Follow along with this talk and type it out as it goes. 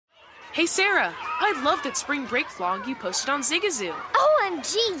Hey Sarah, I love that spring break vlog you posted on Zigazoo.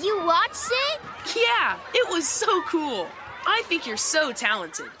 OMG, you watched it? Yeah, it was so cool. I think you're so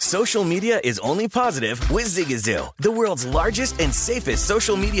talented. Social media is only positive with Zigazoo, the world's largest and safest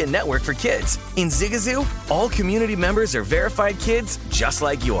social media network for kids. In Zigazoo, all community members are verified kids just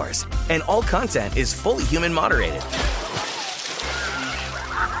like yours, and all content is fully human moderated.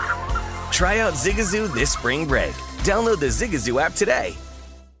 Try out Zigazoo this spring break. Download the Zigazoo app today.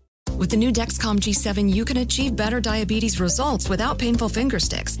 With the new Dexcom G7, you can achieve better diabetes results without painful finger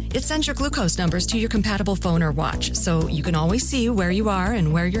sticks. It sends your glucose numbers to your compatible phone or watch, so you can always see where you are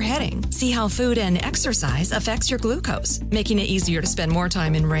and where you're heading. See how food and exercise affects your glucose, making it easier to spend more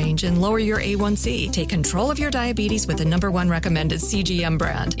time in range and lower your A1C. Take control of your diabetes with the #1 recommended CGM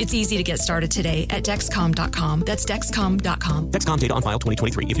brand. It's easy to get started today at Dexcom.com. That's Dexcom.com. Dexcom data on file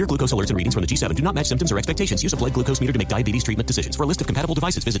 2023. If your glucose alerts and readings from the G7 do not match symptoms or expectations, use a blood glucose meter to make diabetes treatment decisions. For a list of compatible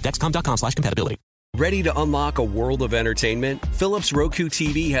devices, visit Dexcom.com/compatibility. Ready to unlock a world of entertainment? Philips Roku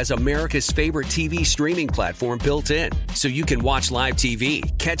TV has America's favorite TV streaming platform built in, so you can watch live TV,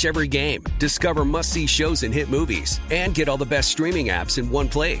 catch every game, discover must-see shows and hit movies, and get all the best streaming apps in one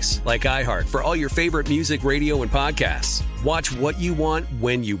place, like iHeart for all your favorite music, radio, and podcasts. Watch what you want,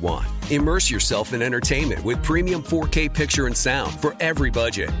 when you want. Immerse yourself in entertainment with premium 4K picture and sound for every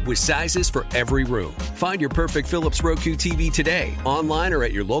budget, with sizes for every room. Find your perfect Philips Roku TV today, online or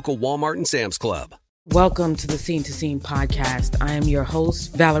at your local Walmart and Sam's Club. Welcome to the Scene to Scene podcast. I am your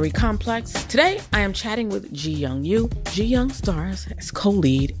host, Valerie Complex. Today, I am chatting with Ji Young Yoo. Ji Young stars as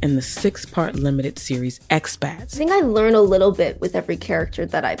co-lead in the 6-part limited series Expats. I think I learn a little bit with every character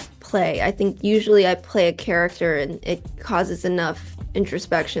that I play. I think usually I play a character and it causes enough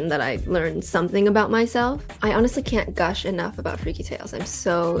introspection that I learn something about myself. I honestly can't gush enough about Freaky Tales. I'm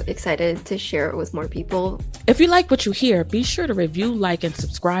so excited to share it with more people. If you like what you hear, be sure to review, like, and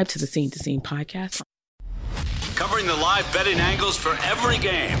subscribe to the Scene to Scene podcast. Covering the live betting angles for every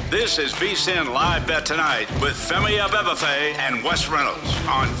game. This is VSiN Live Bet Tonight with Femi Abebefe and Wes Reynolds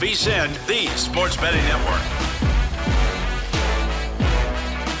on VSiN, the sports betting network.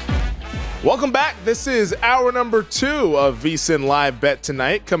 Welcome back. This is hour number 2 of VSiN Live Bet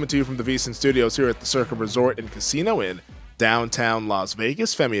Tonight, coming to you from the VSiN studios here at the Circa Resort and Casino in downtown Las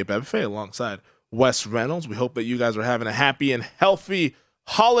Vegas. Femi Abebefe alongside Wes Reynolds. We hope that you guys are having a happy and healthy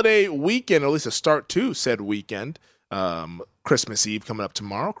holiday weekend, or at least a start to said weekend. Christmas Eve coming up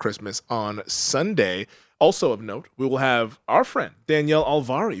tomorrow, Christmas on Sunday. Also of note, we will have our friend Danielle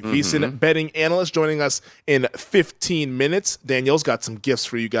Alvari, VSiN betting analyst, joining us in 15 minutes. Danielle's got some gifts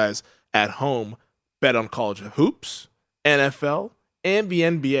for you guys at home. Bet on college hoops, NFL, and the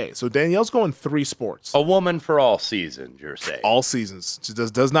NBA. So Danielle's going 3 sports. A woman for all seasons, you're saying. All seasons. She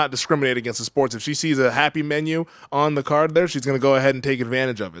does not discriminate against the sports. If she sees a happy menu on the card there, she's going to go ahead and take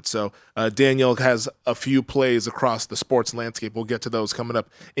advantage of it. So Danielle has a few plays across the sports landscape. We'll get to those coming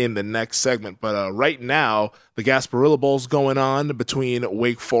up in the next segment. But right now, the Gasparilla Bowl's going on between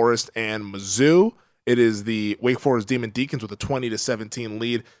Wake Forest and Mizzou. It is the Wake Forest Demon Deacons with a 20-17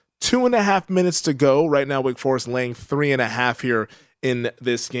 lead. 2.5 minutes to go. Right now, Wake Forest laying 3.5 here in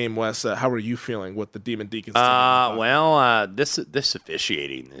this game. Wes, how are you feeling with the Demon Deacons? This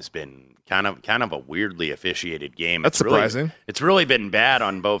officiating has been kind of a weirdly officiated game. That's surprising. It's really been bad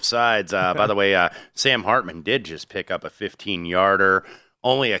on both sides. By the way, Sam Hartman did just pick up a 15-yarder.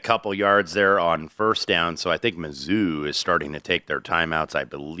 Only a couple yards there on first down, so I think Mizzou is starting to take their timeouts. I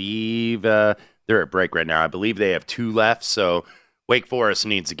believe they're at break right now. I believe they have 2 left, so Wake Forest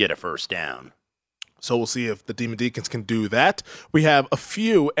needs to get a first down. So we'll see if the Demon Deacons can do that. We have a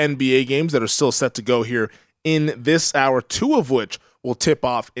few NBA games that are still set to go here in this hour, 2 of which will tip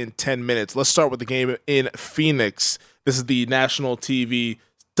off in 10 minutes. Let's start with the game in Phoenix. This is the national TV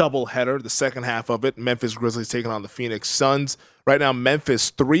doubleheader, the second half of it. Memphis Grizzlies taking on the Phoenix Suns. Right now,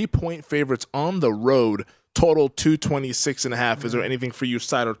 Memphis 3-point favorites on the road. Total 226.5. Is there anything for you,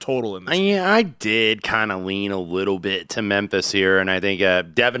 side or total in this? Yeah, I did kind of lean a little bit to Memphis here, and I think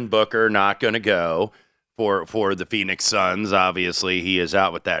Devin Booker not going to go for the Phoenix Suns. Obviously, he is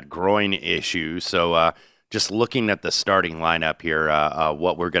out with that groin issue. So just looking at the starting lineup here,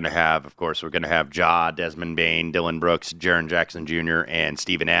 what we're going to have, of course, we're going to have Ja, Desmond Bane, Dylan Brooks, Jaren Jackson Jr., and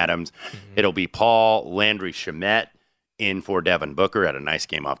Steven Adams. It'll be Paul Landry Shamet in for Devin Booker. Had a nice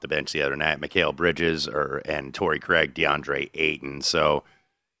game off the bench the other night. Mikal Bridges and Torrey Craig, DeAndre Ayton. So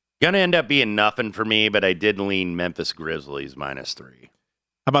going to end up being nothing for me, but I did lean Memphis Grizzlies -3.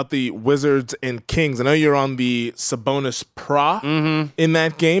 How about the Wizards and Kings? I know you're on the Sabonis in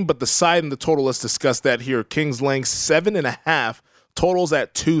that game, but the side and the total, let's discuss that here. Kings laying 7.5, totals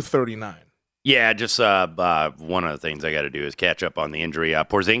at 239. Yeah, just one of the things I got to do is catch up on the injury.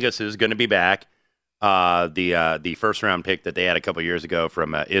 Porzingis is going to be back. The first round pick that they had a couple years ago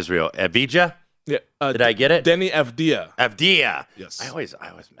from Israel, Avdija. Yeah, did I get it? Denny Avdija. Avdija. Yes. I always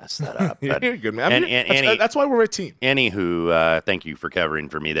mess that up. You're good, man. That's why we're a team. Anywho, thank you for covering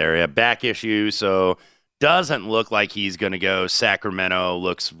for me there. Back issue, so doesn't look like he's going to go. Sacramento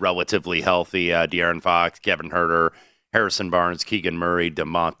looks relatively healthy. De'Aaron Fox, Kevin Huerter, Harrison Barnes, Keegan Murray,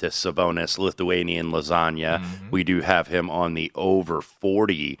 Domantas Sabonis, Lithuanian Lasagna. Mm-hmm. We do have him on the over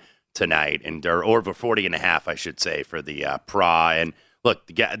 40 tonight, or over 40 and a half, I should say, for the PRA. And look,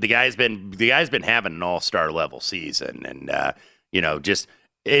 the guy's been having an all-star level season, and just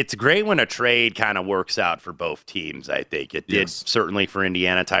it's great when a trade kind of works out for both teams. I think it did certainly for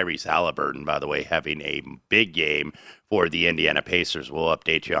Indiana. Tyrese Halliburton, by the way, having a big game for the Indiana Pacers. We'll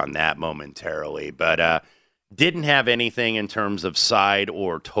update you on that momentarily, but. Didn't have anything in terms of side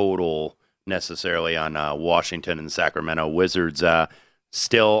or total necessarily on Washington and Sacramento. Wizards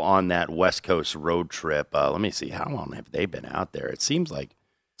still on that West Coast road trip. Let me see, how long have they been out there? It seems like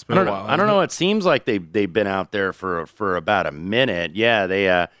it's been a while. I don't know. It seems like they've been out there for about a minute. Yeah, they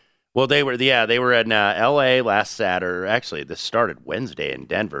were in L.A. last Saturday. Actually, this started Wednesday in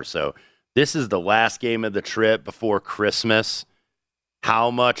Denver. So this is the last game of the trip before Christmas.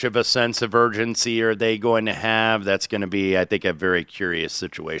 How much of a sense of urgency are they going to have? That's going to be, I think, a very curious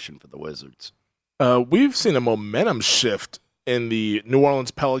situation for the Wizards. We've seen a momentum shift in the New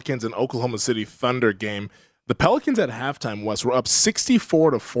Orleans Pelicans and Oklahoma City Thunder game. The Pelicans at halftime, Wes, were up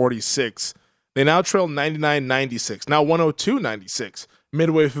 64-46. They now trail 99-96, now 102-96.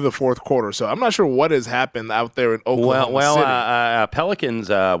 Midway through the fourth quarter. So I'm not sure what has happened out there in Oklahoma City. Pelicans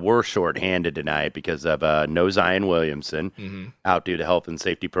were shorthanded tonight because of no Zion Williamson out due to health and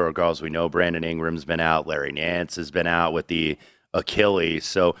safety protocols. We know Brandon Ingram's been out. Larry Nance has been out with the Achilles.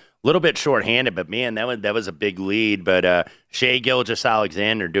 So a little bit shorthanded, but man, that was a big lead. But Shai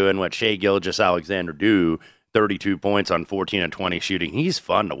Gilgeous-Alexander doing what Shai Gilgeous-Alexander do, 32 points on 14 of 20 shooting. He's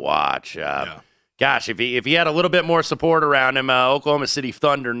fun to watch. Gosh, if he had a little bit more support around him, Oklahoma City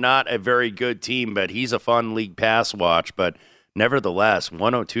Thunder, not a very good team, but he's a fun league pass watch. But nevertheless,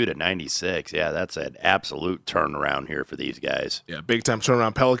 102-96. Yeah, that's an absolute turnaround here for these guys. Yeah, big-time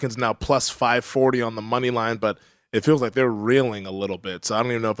turnaround. Pelicans now plus 540 on the money line, but it feels like they're reeling a little bit. So I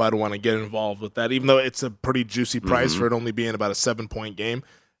don't even know if I'd want to get involved with that, even though it's a pretty juicy price for it only being about a 7-point game.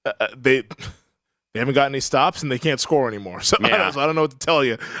 They haven't got any stops, and they can't score anymore. So, I don't know what to tell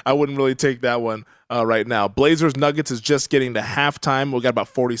you. I wouldn't really take that one right now. Blazers-Nuggets is just getting to halftime. We've got about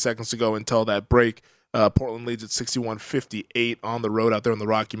 40 seconds to go until that break. Portland leads at 61-58 on the road out there in the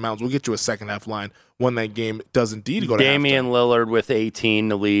Rocky Mountains. We'll get you a second-half line when that game does indeed go to Damian Lillard with 18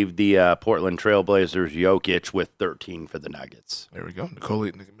 to leave the Portland Trailblazers. Jokic with 13 for the Nuggets. There we go.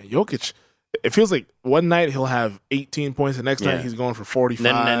 Jokic. It feels like one night he'll have 18 points. The next night he's going for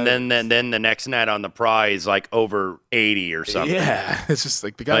 45. Then the next night on the prize, like over 80 or something. Yeah, it's just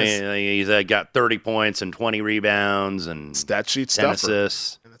like the guy. He's got 30 points and 20 rebounds and stat sheet 10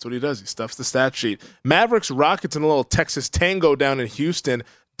 assists. And that's what he does. He stuffs the stat sheet. Mavericks, Rockets, and a little Texas tango down in Houston.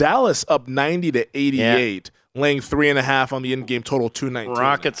 Dallas up 90-88. Laying 3.5 on the in-game total, 219.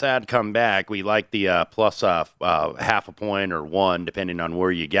 Rockets had come back. We like the plus half a point or one, depending on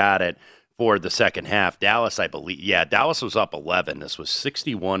where you got it. For the second half, Dallas, I believe, Dallas was up 11. This was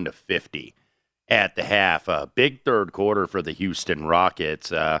 61-50 at the half. Big third quarter for the Houston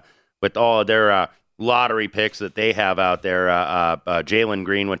Rockets with all their lottery picks that they have out there. Jalen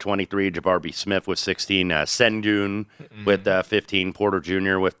Green with 23, Jabari B. Smith with 16, Sengun with 15, Porter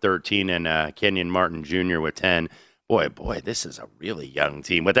Jr. with 13, and Kenyon Martin Jr. with 10. Boy, this is a really young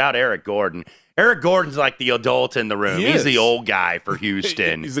team without Eric Gordon. Eric Gordon's like the adult in the room. He's the old guy for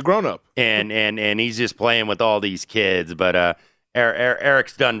Houston. He's the grown-up. And he's just playing with all these kids. But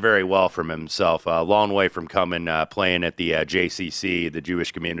Eric's done very well from himself. A long way from coming playing at the JCC, the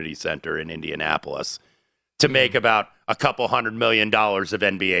Jewish Community Center in Indianapolis, to make about a couple $100 million of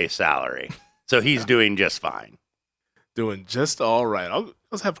NBA salary. So he's doing just fine. Doing just all right.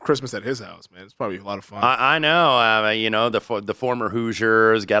 Let's have Christmas at his house, man. It's probably a lot of fun. I know. The former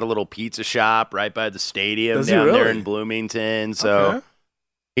Hoosiers got a little pizza shop right by the stadium there in Bloomington. So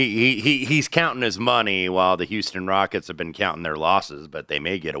he's counting his money while the Houston Rockets have been counting their losses, but they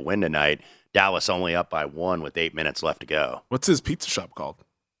may get a win tonight. Dallas only up by 1 with 8 minutes left to go. What's his pizza shop called?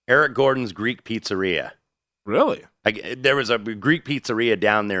 Eric Gordon's Greek Pizzeria. Really? There was a Greek pizzeria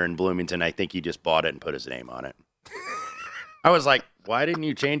down there in Bloomington. I think he just bought it and put his name on it. I was like, why didn't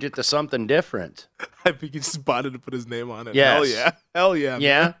you change it to something different? I think he just bought it and put his name on it. Yes. Hell yeah.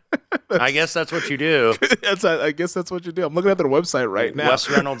 Yeah. I guess that's what you do. I guess that's what you do. I'm looking at their website right now. Wes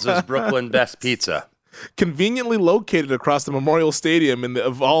Reynolds is Brooklyn Best Pizza. Conveniently located across the Memorial Stadium in the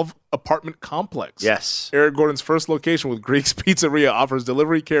Evolve apartment complex. Yes. Eric Gordon's first location with Greek's Pizzeria offers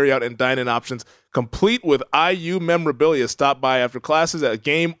delivery, carry-out, and dine-in options, complete with IU memorabilia. Stop by after classes, at a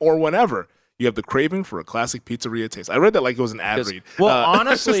game, or whenever you have the craving for a classic pizzeria taste. I read that like it was an ad read. Well,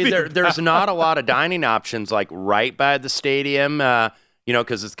 honestly, there's not a lot of dining options like right by the stadium,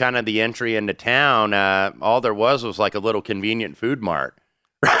 because it's kind of the entry into town. All there was like a little convenient food mart.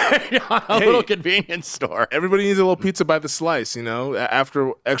 Right? A little convenience store. Everybody needs a little pizza by the slice,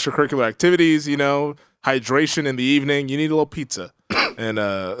 after extracurricular activities, hydration in the evening, you need a little pizza. And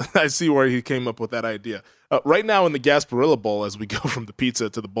I see where he came up with that idea. Right now in the Gasparilla Bowl, as we go from the pizza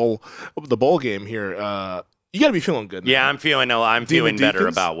to the bowl game here, you got to be feeling good now. Yeah, I'm feeling better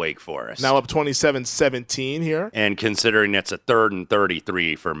about Wake Forest. Now up 27-17 here. And considering it's a 3rd and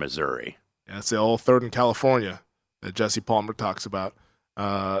 33 for Missouri. Yeah, it's the old 3rd in California that Jesse Palmer talks about.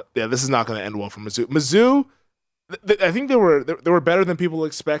 This is not going to end well for Mizzou. Mizzou, I think they were better than people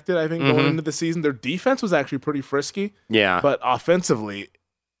expected. I think going into the season, their defense was actually pretty frisky. Yeah, but offensively,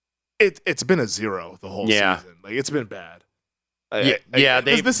 it's been a 0 the whole season. Like it's been bad.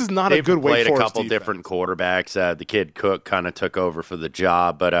 This is not a good Wake Forest played a couple defense. Different quarterbacks. The kid Cook kind of took over for the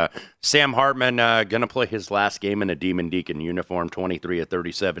job, but Sam Hartman going to play his last game in a Demon Deacon uniform. 23 of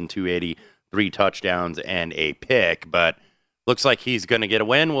 37, 280, 3 touchdowns and a pick, but. Looks like he's going to get a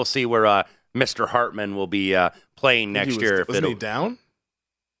win. We'll see where Mr. Hartman will be playing next year. Wasn't he down?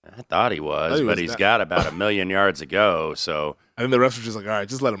 I thought he was, but he's got about 1 million yards to go. So I think the refs were just like, all right,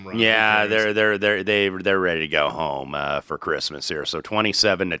 just let him run. Yeah, they're ready to go home for Christmas here. So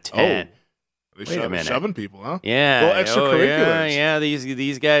 27-10. Oh, shoving people, huh? Yeah. Well, extracurriculars. Yeah.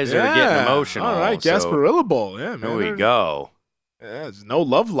 These guys are getting emotional. All right, Gasparilla Bowl. Yeah, man. Here we go. Yeah, there's no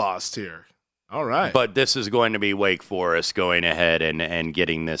love lost here. All right. But this is going to be Wake Forest going ahead and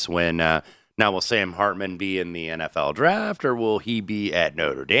getting this win. Now, will Sam Hartman be in the NFL draft, or will he be at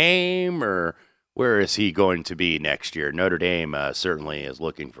Notre Dame, or where is he going to be next year? Notre Dame certainly is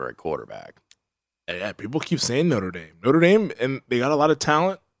looking for a quarterback. Yeah, people keep saying Notre Dame. Notre Dame, and they got a lot of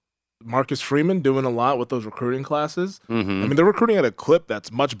talent. Marcus Freeman doing a lot with those recruiting classes. Mm-hmm. I mean, they're recruiting at a clip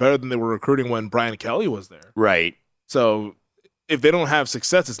that's much better than they were recruiting when Brian Kelly was there. Right. So if they don't have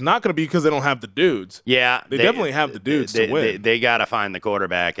success, it's not going to be because they don't have the dudes. Yeah. They definitely have the dudes to win. They got to find the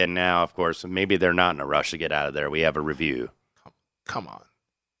quarterback, and now, of course, maybe they're not in a rush to get out of there. We have a review. Come on.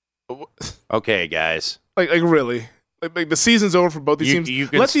 Okay, guys. Like really? Like the season's over for both these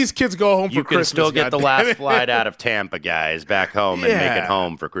teams. Let these kids go home for Christmas. You can still get the last flight out of Tampa, guys, back home and make it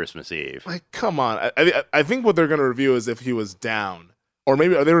home for Christmas Eve. Like, come on. I think what they're going to review is if he was down. Or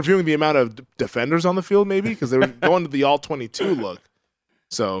maybe are they reviewing the amount of defenders on the field? Maybe because they were going to the all-22 look.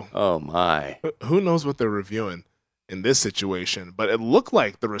 So, oh my, who knows what they're reviewing in this situation? But it looked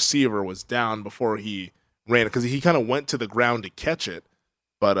like the receiver was down before he ran because he kind of went to the ground to catch it.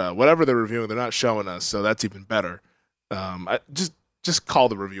 But whatever they're reviewing, they're not showing us, so that's even better. Just call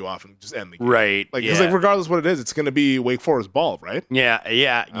the review off and just end the game. Right. Because regardless what it is, it's going to be Wake Forest ball, right? Yeah,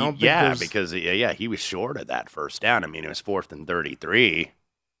 because he was short of that first down. I mean, it was 4th and 33.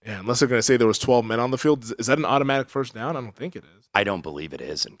 Yeah, unless they're going to say there was 12 men on the field. Is that an automatic first down? I don't think it is. I don't believe it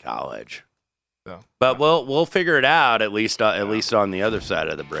is in college. So, but we'll figure it out at least on the other side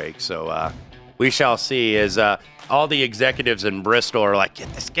of the break. So we shall see. As all the executives in Bristol are like,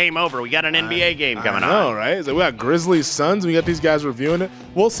 get this game over. We got an NBA game coming on. I know, right? So we got Grizzlies, Suns. We got these guys reviewing it.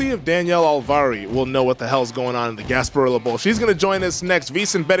 We'll see if Danielle Alvari will know what the hell's going on in the Gasparilla Bowl. She's going to join us next.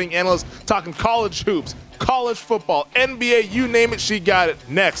 VSiN betting analyst talking college hoops, college football, NBA, you name it, she got it.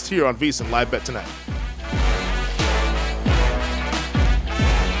 Next here on VSiN Live Bet Tonight.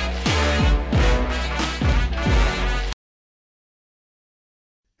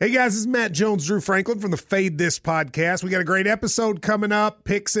 Hey guys, this is Matt Jones, Drew Franklin from the Fade This podcast. We got a great episode coming up,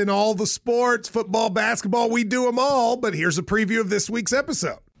 picks in all the sports, football, basketball, we do them all, but here's a preview of this week's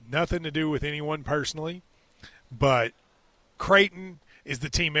episode. Nothing to do with anyone personally, but Creighton is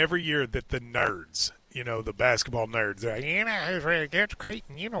the team every year that the nerds, the basketball nerds, they're like, who's against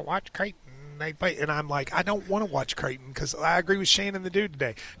Creighton, watch Creighton. They play, and I'm like, I don't want to watch Creighton because I agree with Shane and the dude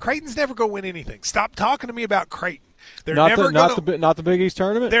today. Creighton's never going to win anything. Stop talking to me about Creighton. They're not never not the Big East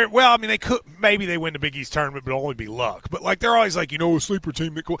tournament. Well, I mean, maybe they win the Big East tournament, but it'll only be luck. But they're always like, a sleeper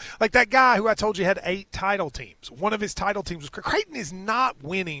team that like that guy who I told you had 8 title teams. One of his title teams was Creighton is not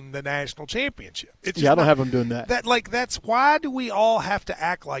winning the national championship. I don't have them doing that. That's why do we all have to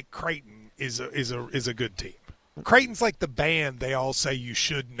act like Creighton is a good team? Creighton's like the band they all say you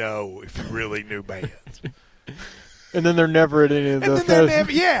should know if you really knew bands. And then they're never at any of the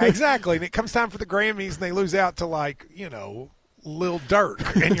yeah, exactly. And it comes time for the Grammys, and they lose out to, like, Lil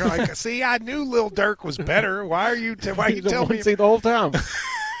Durk. And you're like, see, I knew Lil Durk was better. Why are you telling me? See the whole time.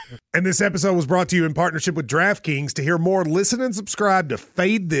 And this episode was brought to you in partnership with DraftKings. To hear more, listen and subscribe to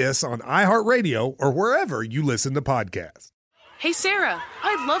Fade This on iHeartRadio or wherever you listen to podcasts. Hey, Sarah,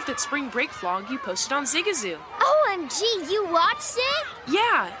 I love that spring break vlog you posted on Zigazoo. OMG, you watched it?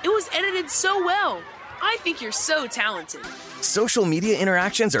 Yeah, it was edited so well. I think you're so talented. Social media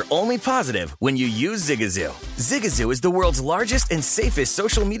interactions are only positive when you use Zigazoo. Zigazoo is the world's largest and safest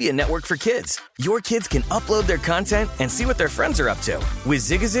social media network for kids. Your kids can upload their content and see what their friends are up to. With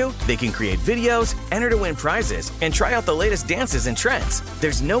Zigazoo, they can create videos, enter to win prizes, and try out the latest dances and trends.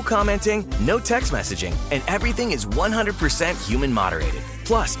 There's no commenting, no text messaging, and everything is 100% human moderated.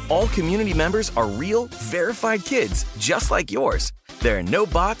 Plus, all community members are real, verified kids just like yours. There are no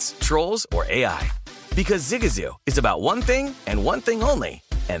bots, trolls, or AI. Because Zigazoo is about one thing and one thing only,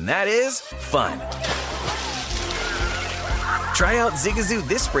 and that is fun. Try out Zigazoo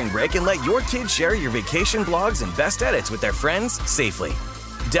this spring break and let your kids share your vacation blogs and best edits with their friends safely.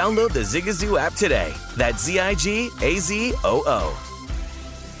 Download the Zigazoo app today. That's Zigazoo.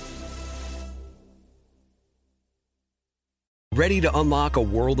 Ready to unlock a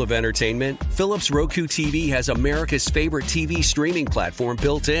world of entertainment? Philips Roku TV has America's favorite TV streaming platform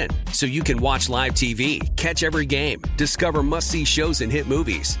built in, so you can watch live TV, catch every game, discover must-see shows and hit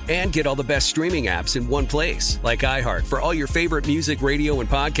movies, and get all the best streaming apps in one place, like iHeart for all your favorite music, radio, and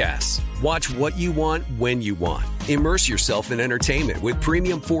podcasts. Watch what you want, when you want. Immerse yourself in entertainment with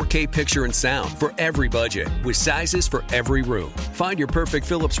premium 4K picture and sound for every budget, with sizes for every room. Find your perfect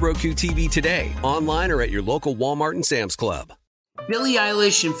Philips Roku TV today, online or at your local Walmart and Sam's Club. Billie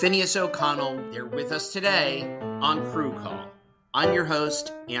Eilish and Phineas O'Connell, they're with us today on Crew Call. I'm your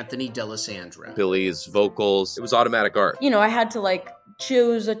host, Anthony D'Alessandro. Billie's vocals, it was automatic art. I had to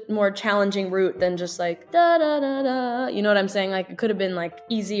choose a more challenging route than just da da da da. You know what I'm saying? It could have been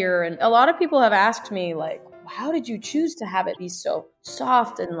easier. And a lot of people have asked me how did you choose to have it be so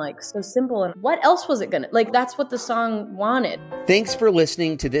soft and so simple? And what else was it gonna that's what the song wanted. Thanks for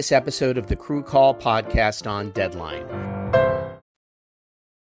listening to this episode of the Crew Call podcast on Deadline.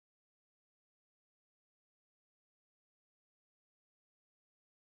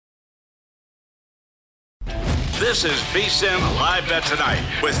 This is VSiN Live Bet Tonight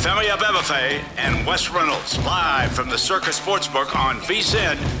with Femi Abebefe and Wes Reynolds, live from the Circus Sportsbook on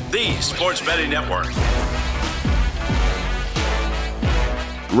VSiN, the sports betting network.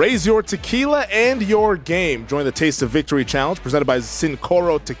 Raise your tequila and your game. Join the Taste of Victory Challenge presented by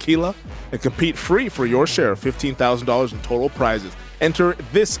Cincoro Tequila and compete free for your share of $15,000 in total prizes. Enter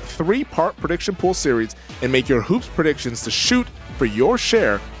this 3-part prediction pool series and make your hoops predictions to shoot for your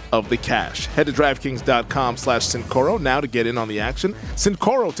share of the cash. Head to DraftKings.com/Cincoro now to get in on the action.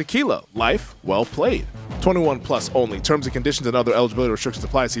 Cincoro Tequila. Life well played. 21 plus only. Terms and conditions and other eligibility restrictions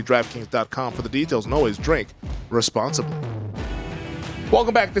apply. See DraftKings.com for the details, and always drink responsibly.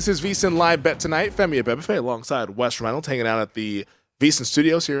 Welcome back. This is VSiN Live Bet Tonight. Femi Abebefe alongside Wes Reynolds hanging out at the VSiN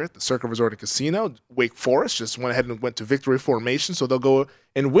Studios here at the Circa Resort and Casino. Wake Forest just went ahead and went to victory formation, so they'll go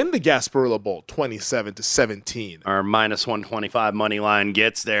and win the Gasparilla Bowl 27-17. Our minus 125 money line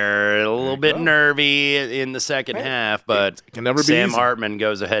gets there a little bit nervy in the second half, but it can never be Sam easy. Hartman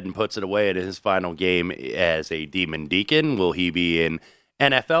goes ahead and puts it away at his final game as a Demon Deacon. Will he be an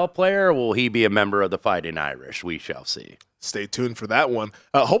NFL player or will he be a member of the Fighting Irish? We shall see. Stay tuned for that one.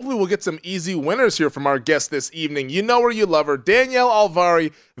 Hopefully we'll get some easy winners here from our guest this evening. You know her, you love her. Danielle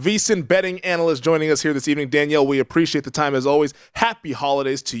Alvari, VSiN betting analyst, joining us here this evening. Danielle, we appreciate the time as always. Happy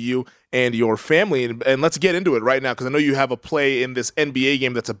holidays to you and your family. And let's get into it right now because I know you have a play in this NBA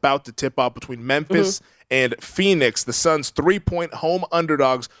game that's about to tip off between Memphis and Phoenix. The Suns 3-point home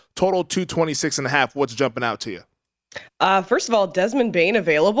underdogs, total 226.5. What's jumping out to you? First of all, Desmond Bane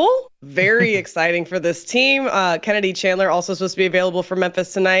available. Very exciting for this team. Kennedy Chandler also supposed to be available for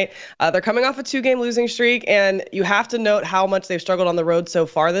Memphis tonight. They're coming off a 2-game losing streak, and you have to note how much they've struggled on the road so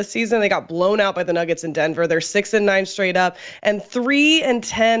far this season. They got blown out by the Nuggets in Denver. They're 6-9 straight up, and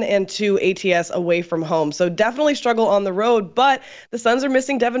 3-10-2 ATS away from home. So definitely struggle on the road, but the Suns are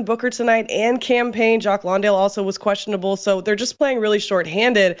missing Devin Booker tonight and Cam Payne. Jock Lawndale also was questionable, so they're just playing really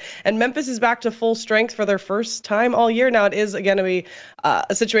shorthanded. And Memphis is back to full strength for their first time all year. Now, it is going to be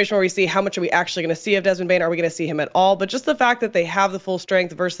a situation where we see how much are we actually going to see of Desmond Bane. Are we going to see him at all? But just the fact that they have the full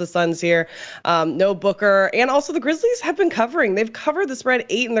strength versus the Suns here, no Booker. And also the Grizzlies have been covering. They've covered the spread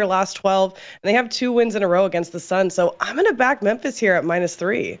 8 in their last 12, and they have 2 wins in a row against the Suns. So I'm going to back Memphis here at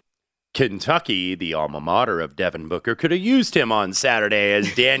 -3. Kentucky, the alma mater of Devin Booker, could have used him on Saturday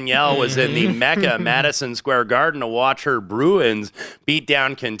as Danielle was in the Mecca, Madison Square Garden, to watch her Bruins beat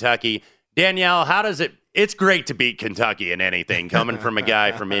down Kentucky. Danielle, how does it? It's great to beat Kentucky in anything. Coming from a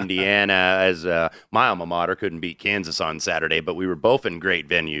guy from Indiana, as my alma mater couldn't beat Kansas on Saturday, but we were both in great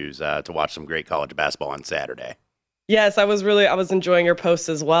venues to watch some great college basketball on Saturday. Yes, I was enjoying your posts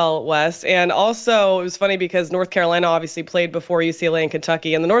as well, Wes. And also, it was funny because North Carolina obviously played before UCLA and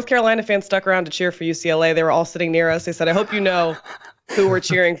Kentucky, and the North Carolina fans stuck around to cheer for UCLA. They were all sitting near us. They said, I hope you know who we're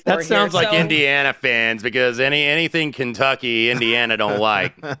cheering for. That sounds like Indiana fans, because anything Kentucky, Indiana don't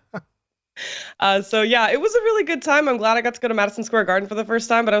like. So yeah, it was a really good time. I'm glad I got to go to Madison Square Garden for the first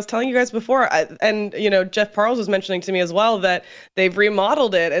time, but I was telling you guys before, and Jeff Parles was mentioning to me as well that they've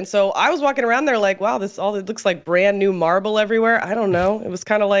remodeled it. And so I was walking around there like, wow, it looks like brand new marble everywhere. I don't know. It was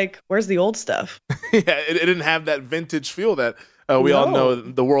kind of like, where's the old stuff? Yeah, it didn't have that vintage feel that we all know,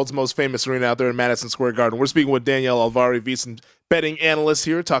 the world's most famous arena out there in Madison Square Garden. We're speaking with Danielle Alvari, VSiN betting analyst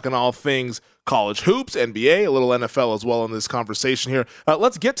here, talking all things college hoops, NBA, a little NFL as well in this conversation here.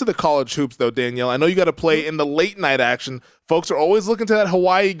 Let's get to the college hoops, though, Danielle. I know you got to play in the late night action. Folks are always looking to that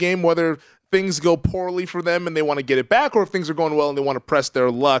Hawaii game, whether things go poorly for them and they want to get it back, or if things are going well and they want to press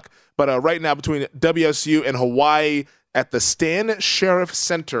their luck. But right now, between WSU and Hawaii at the Stan Sheriff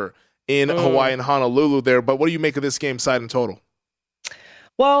Center in Hawaii and Honolulu there. But what do you make of this game side and total?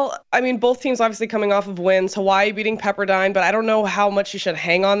 Well, I mean, both teams obviously coming off of wins. Hawaii beating Pepperdine, but I don't know how much you should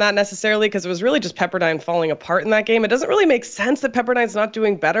hang on that necessarily, because it was really just Pepperdine falling apart in that game. It doesn't really make sense that Pepperdine's not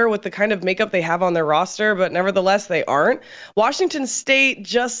doing better with the kind of makeup they have on their roster, but nevertheless, they aren't. Washington State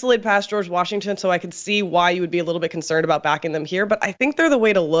just slid past George Washington, so I could see why you would be a little bit concerned about backing them here, but I think they're the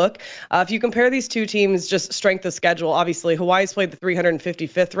way to look. If you compare these two teams, just strength of schedule, obviously, Hawaii's played the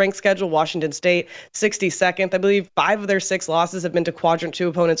 355th ranked schedule, Washington State 62nd. I believe 5 of their 6 losses have been to quadrant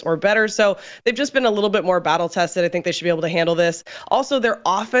 2 opponents or better. So they've just been a little bit more battle tested. I think they should be able to handle this. Also, their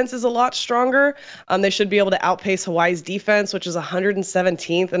offense is a lot stronger. They should be able to outpace Hawaii's defense, which is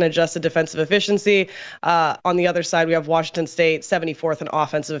 117th in adjusted defensive efficiency. On the other side, we have Washington State 74th in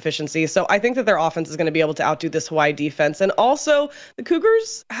offensive efficiency. So I think that their offense is going to be able to outdo this Hawaii defense. And also, the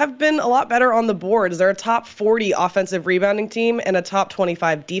Cougars have been a lot better on the boards. They're a top 40 offensive rebounding team and a top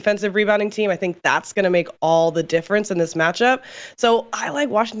 25 defensive rebounding team. I think that's going to make all the difference in this matchup. So I like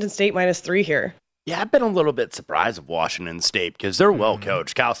Washington State -3 here. Yeah, I've been a little bit surprised of Washington State because they're well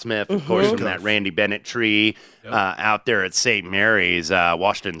coached. Kyle Smith, of course, from that Randy Bennett tree out there at St. Mary's.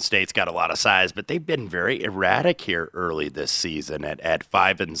 Washington State's got a lot of size, but they've been very erratic here early this season at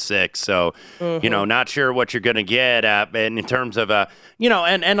 5-6. So, not sure what you're going to get in terms of,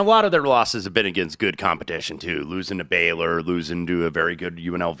 and a lot of their losses have been against good competition too. Losing to Baylor, losing to a very good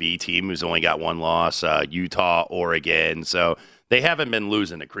UNLV team who's only got 1 loss, Utah, Oregon. So they haven't been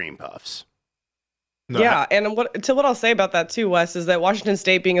losing to cream puffs. No. Yeah, and what I'll say about that too, Wes, is that Washington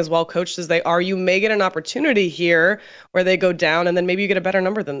State being as well coached as they are, you may get an opportunity here where they go down, and then maybe you get a better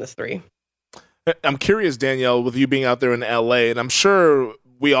number than this 3. I'm curious, Danielle, with you being out there in LA, and I'm sure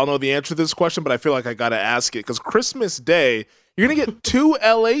we all know the answer to this question, but I feel like I got to ask it because Christmas Day, you're going to get 2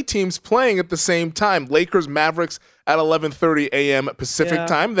 LA teams playing at the same time. Lakers, Mavericks at 11:30 a.m. Pacific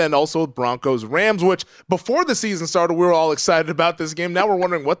time. Then also Broncos, Rams, which before the season started, we were all excited about this game. Now we're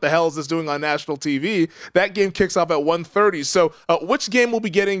wondering what the hell is this doing on national TV? That game kicks off at 1:30. So which game will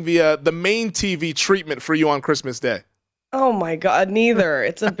be getting the main TV treatment for you on Christmas Day? Oh my God, neither.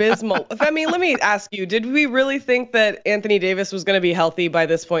 It's abysmal. I mean, let me ask you, did we really think that Anthony Davis was going to be healthy by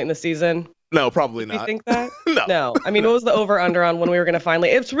this point in the season? No, probably not. You think that? No. I mean, what was the over-under on when we were going to finally?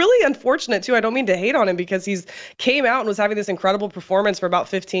 It's really unfortunate, too. I don't mean to hate on him because he's came out and was having this incredible performance for about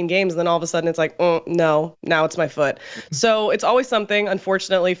 15 games. And then all of a sudden it's like, no, now it's my foot. So it's always something,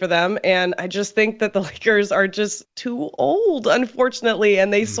 unfortunately, for them. And I just think that the Lakers are just too old, unfortunately.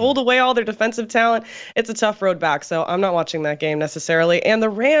 And they sold away all their defensive talent. It's a tough road back. So I'm not watching that game necessarily. And the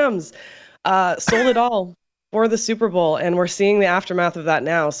Rams sold it all for the Super Bowl, and we're seeing the aftermath of that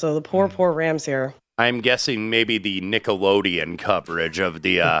now. So the poor Rams here. I'm guessing maybe the Nickelodeon coverage of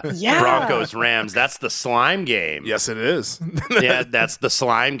the Broncos Rams. That's the slime game. Yes, it is. Yeah, that's the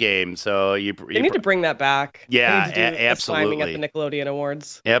slime game. So you need to bring that back. Yeah, absolutely. At the Nickelodeon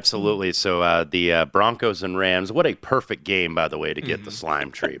Awards. Absolutely. So the Broncos and Rams. What a perfect game, by the way, to get the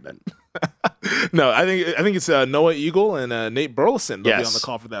slime treatment. No, I think it's Noah Eagle and Nate Burleson. They'll be on the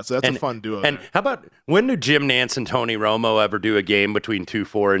call for that. So that's a fun duo. And how about when do Jim Nantz and Tony Romo ever do a game between 2,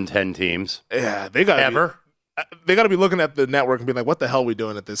 4, and 10 teams? Yeah, they got ever. they got to be looking at the network and being like, what the hell are we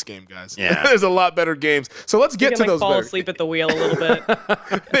doing at this game, guys? Yeah. There's a lot better games. So let's get to those fall better. asleep at the wheel a little bit.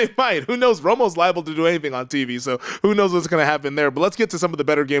 They might. Who knows? Romo's liable to do anything on TV, so who knows what's going to happen there. But let's get to some of the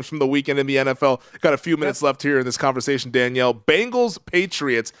better games from the weekend in the NFL. Got a few minutes left here in this conversation, Danielle. Bengals,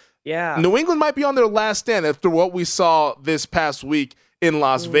 Patriots. Yeah. New England might be on their last stand after what we saw this past week in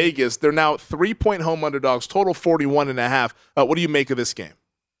Las Vegas. They're now 3-point home underdogs, total 41.5. What do you make of this game?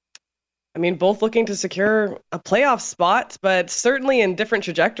 I mean, both looking to secure a playoff spot, but certainly in different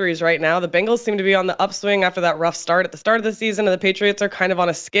trajectories right now. The Bengals seem to be on the upswing after that rough start at the start of the season, and the Patriots are kind of on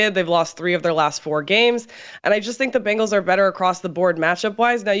a skid. They've lost 3 of their last 4 games, and I just think the Bengals are better across the board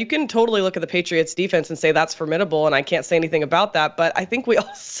matchup-wise. Now, you can totally look at the Patriots' defense and say that's formidable, and I can't say anything about that, but I think we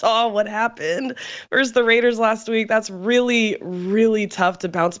all saw what happened versus the Raiders last week. That's really, really tough to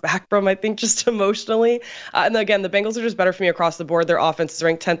bounce back from, I think, just emotionally. And again, the Bengals are just better for me across the board. Their offense is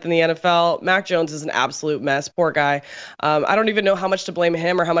ranked 10th in the NFL. Mac Jones is an absolute mess. Poor guy. I don't even know how much to blame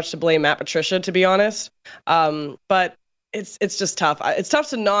him or how much to blame Matt Patricia, to be honest. But it's just tough. It's tough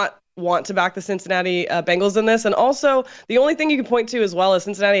to not want to back the Cincinnati Bengals in this. And also, the only thing you can point to as well is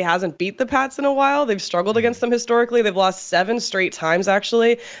Cincinnati hasn't beat the Pats in a while. They've struggled against them historically. They've lost 7 straight times,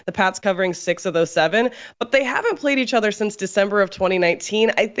 actually. The Pats covering 6 of those 7. But they haven't played each other since December of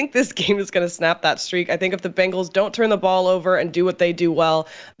 2019. I think this game is going to snap that streak. I think if the Bengals don't turn the ball over and do what they do well,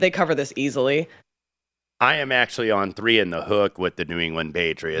 they cover this easily. I am actually on 3 in the hook with the New England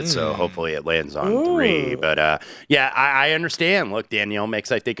Patriots, so hopefully it lands on 3. But, I understand. Look, Danielle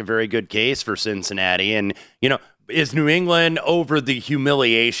makes, I think, a very good case for Cincinnati. And, is New England over the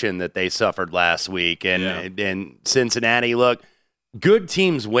humiliation that they suffered last week? And Cincinnati, look, good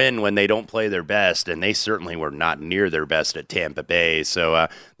teams win when they don't play their best, and they certainly were not near their best at Tampa Bay. So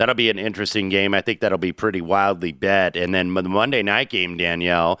that'll be an interesting game. I think that'll be pretty wildly bet. And then the Monday night game,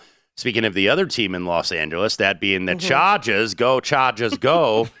 Danielle, speaking of the other team in Los Angeles, that being the Chargers, go Chargers,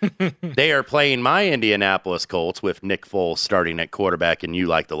 go. They are playing my Indianapolis Colts with Nick Foles starting at quarterback, and you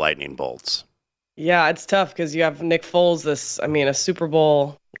like the Lightning Bolts. Yeah, it's tough because you have Nick Foles, a Super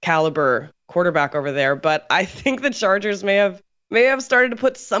Bowl caliber quarterback over there. But I think the Chargers may have started to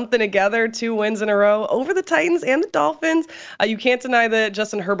put something together. 2 wins in a row over the Titans and the Dolphins. You can't deny that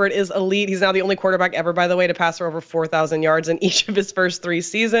Justin Herbert is elite. He's now the only quarterback ever, by the way, to pass for over 4,000 yards in each of his first 3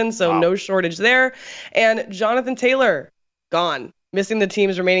 seasons, so no shortage there. And Jonathan Taylor, gone. Missing the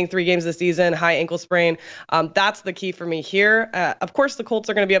team's remaining 3 games this season, high ankle sprain. That's the key for me here. Of course, the Colts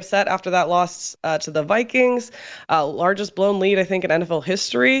are going to be upset after that loss to the Vikings. Largest blown lead, I think, in NFL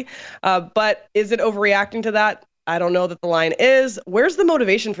history. But is it overreacting to that? I don't know that the line is. Where's the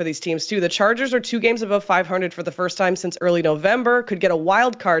motivation for these teams, too? The Chargers are 2 games above 500 for the first time since early November, could get a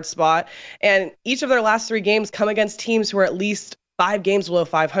wild card spot, and each of their last 3 games come against teams who are at least 5 games below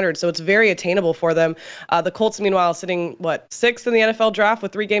 500, so it's very attainable for them. The Colts, meanwhile, sitting, 6th in the NFL draft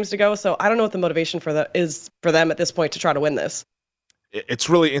with 3 games to go, so I don't know what the motivation is for them at this point to try to win this. It's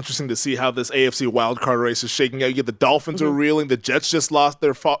really interesting to see how this AFC wildcard race is shaking out. You get the Dolphins are reeling. The Jets just lost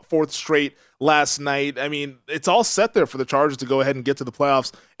their 4th straight last night. I mean, it's all set there for the Chargers to go ahead and get to the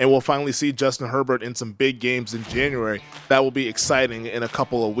playoffs, and we'll finally see Justin Herbert in some big games in January. That will be exciting in a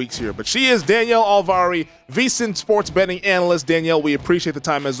couple of weeks here. But she is Danielle Alvari, VSiN sports betting analyst. Danielle, we appreciate the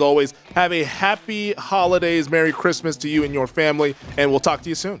time as always. Have a happy holidays, Merry Christmas to you and your family, and we'll talk to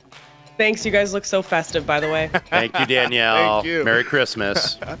you soon. Thanks. You guys look so festive, by the way. Thank you, Danielle. Thank you. Merry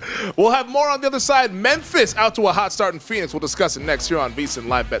Christmas. We'll have more on the other side. Memphis out to a hot start in Phoenix. We'll discuss it next here on VSiN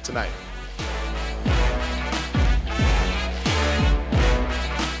Live Bet Tonight.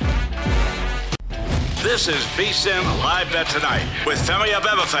 This is VSiN Live Bet Tonight with Femi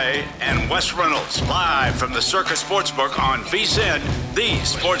Abebefe and Wes Reynolds, live from the Circa Sportsbook on VSiN, the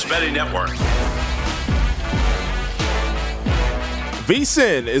sports betting network.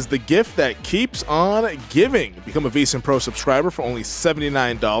 VSiN is the gift that keeps on giving. Become a VSiN Pro subscriber for only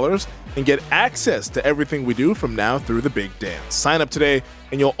 $79 and get access to everything we do from now through the big dance. Sign up today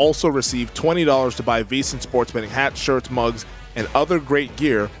and you'll also receive $20 to buy VSiN sports betting hats, shirts, mugs, and other great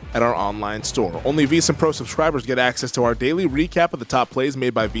gear at our online store. Only VSiN Pro subscribers get access to our daily recap of the top plays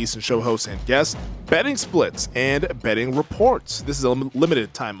made by VSiN show hosts and guests, betting splits, and betting reports. This is a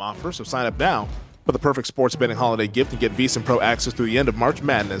limited time offer, so sign up now for the perfect sports betting holiday gift and get VSiN Pro access through the end of March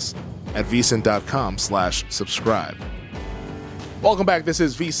Madness at vsin.com/subscribe. Welcome back. This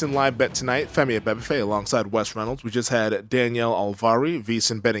is VSiN Live Bet Tonight. Femi Abebefe alongside Wes Reynolds. We just had Danielle Alvari,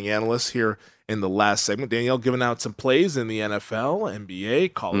 VSiN betting analyst, here in the last segment. Danielle giving out some plays in the NFL,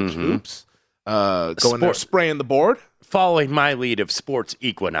 NBA, college hoops, going there, spraying the board. Following my lead of Sports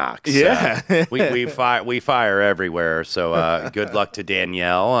Equinox. Yeah. We fire everywhere. So good luck to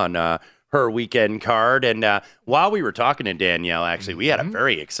Danielle on her weekend card. And while we were talking to Danielle, actually, we had a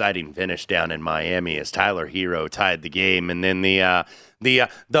very exciting finish down in Miami as Tyler Hero tied the game. And then the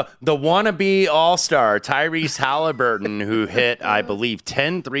wannabe all-star, Tyrese Halliburton, who hit, I believe,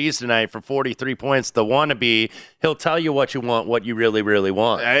 10 threes tonight for 43 points. The wannabe, he'll tell you what you want, what you really, really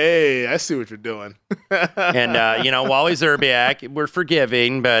want. Hey, I see what you're doing. And, Wally Zerbiak, we're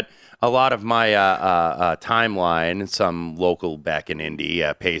forgiving, but a lot of my timeline, some local back in Indy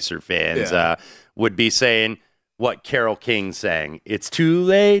Pacer fans would be saying what Carole King sang. It's too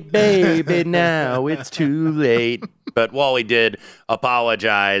late, baby, now it's too late. But Wally did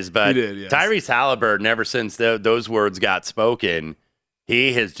apologize. But he did, yes. Tyrese Halliburton, ever since those words got spoken,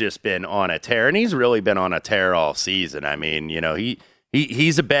 he has just been on a tear. And he's really been on a tear all season. I mean,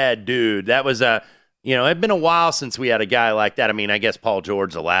 he's a bad dude. That was it'd been a while since we had a guy like that. I mean, I guess Paul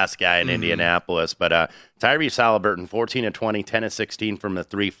George, the last guy in Indianapolis, but Tyrese Halliburton, 14 of 20, 10 of 16 from the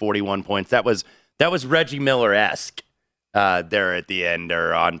three, 41 points. That was Reggie Miller-esque there at the end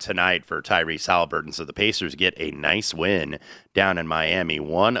or on tonight for Tyrese Halliburton. So the Pacers get a nice win down in Miami,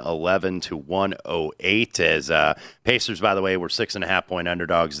 111-108. As Pacers, by the way, were 6.5-point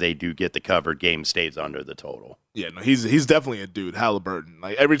underdogs. They do get the covered. Game stays under the total. Yeah, no, he's definitely a dude, Halliburton.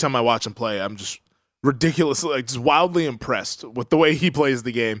 Like every time I watch him play, I'm just ridiculously, just wildly impressed with the way he plays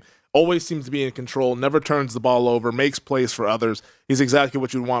the game. Always seems to be in control, never turns the ball over, makes plays for others. He's exactly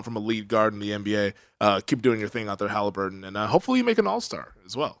what you'd want from a lead guard in the NBA. Keep doing your thing out there, Halliburton, and hopefully you make an all-star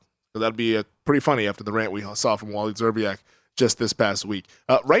as well. So that'd be pretty funny after the rant we saw from Wally Zerbiak just this past week.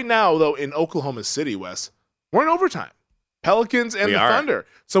 Right now, though, in Oklahoma City, Wes, we're in overtime. Pelicans and Thunder.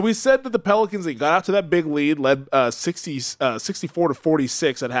 So we said that the Pelicans, they got out to that big lead, led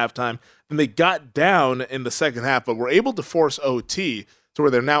 64-46 at halftime. Then they got down in the second half, but were able to force OT to where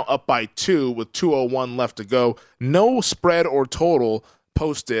they're now up by 2 with 2:01 left to go. No spread or total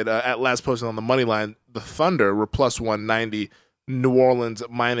posted at last posted on the money line. The Thunder were plus 190, New Orleans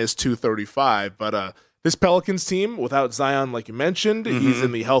minus 235. But this Pelicans team, without Zion, like you mentioned, he's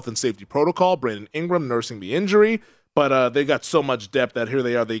in the health and safety protocol. Brandon Ingram nursing the injury. But they got so much depth that here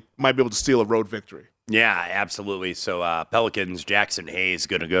they are. They might be able to steal a road victory. Yeah, absolutely. So Pelicans, Jackson Hayes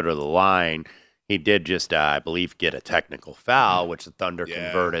going to go to the line. He did just, I believe, get a technical foul, which the Thunder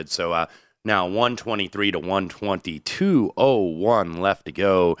converted. So now 123-120, 2:01 left to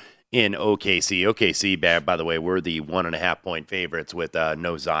go in OKC. OKC, by the way, we're the 1.5-point favorites with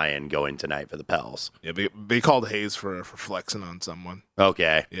no Zion going tonight for the Pels. Yeah, they called Hayes for flexing on someone.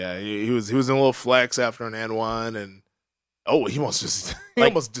 Okay. Yeah, he was in a little flex after an and one, and he almost just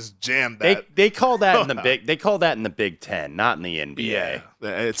jammed that. They call that in the Big Ten, not in the NBA. Yeah,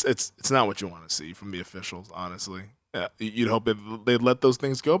 it's not what you want to see from the officials, honestly. Yeah, you'd hope they'd let those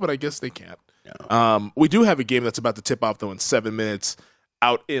things go, but I guess they can't. No. We do have a game that's about to tip off though in 7 minutes.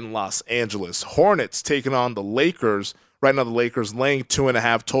 Out in Los Angeles, Hornets taking on the Lakers. Right now, the Lakers laying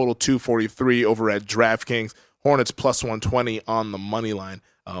 2.5, total 243 over at DraftKings. Hornets plus 120 on the money line.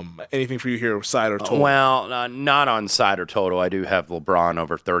 Anything for you here, side or total? Well, not on side or total. I do have LeBron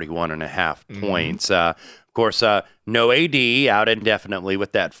over 31.5 points. Of course, no AD out indefinitely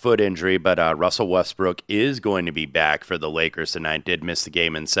with that foot injury, but Russell Westbrook is going to be back for the Lakers tonight. Did miss the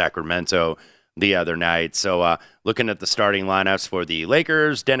game in Sacramento the other night. So looking at the starting lineups for the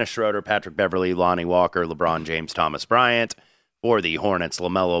Lakers, Dennis Schroeder, Patrick Beverley, Lonnie Walker, LeBron James, Thomas Bryant. For the Hornets,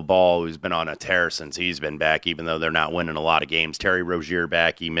 LaMelo Ball, who's been on a tear since he's been back, even though they're not winning a lot of games. Terry Rozier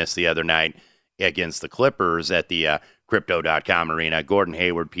back. He missed the other night against the Clippers at the Crypto.com arena. Gordon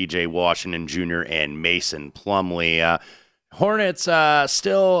Hayward, P.J. Washington Jr., and Mason Plumlee. Hornets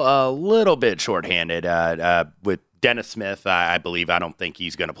still a little bit shorthanded with Dennis Smith, I believe. I don't think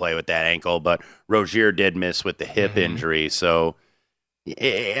he's going to play with that ankle, but Rozier did miss with the hip injury. So,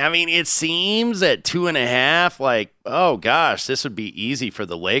 I mean, it seems at 2.5, like, oh gosh, this would be easy for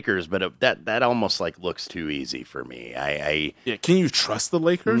the Lakers, but that almost like looks too easy for me. Can you trust the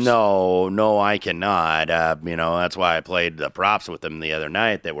Lakers? No, I cannot. That's why I played the props with them the other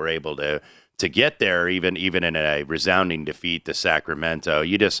night that were able to get there, even in a resounding defeat to Sacramento.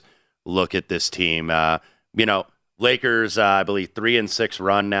 You just look at this team, Lakers, I believe 3-6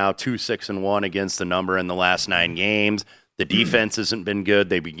 run now, 2-6-1 against the number in the last 9 games. The defense hasn't been good.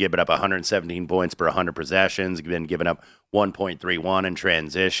 They've been giving up 117 points per 100 possessions. They've been giving up 1.31 in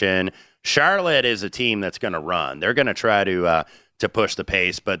transition. Charlotte is a team that's going to run. They're going to try to push the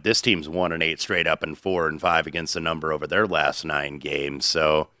pace, but this team's 1-8 straight up and 4-5 against the number over their last 9 games.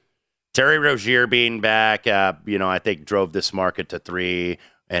 So Terry Rozier being back, I think drove this market to 3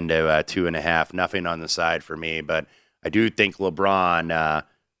 and to 2.5. Nothing on the side for me, but I do think LeBron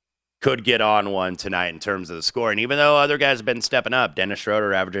could get on one tonight in terms of the scoring, even though other guys have been stepping up. Dennis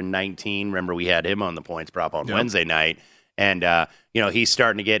Schroeder averaging 19. Remember, we had him on the points prop on Wednesday night. And, he's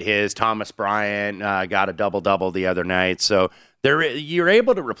starting to get his. Thomas Bryant got a double-double the other night. So you're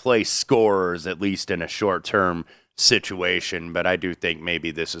able to replace scorers, at least in a short-term situation. But I do think maybe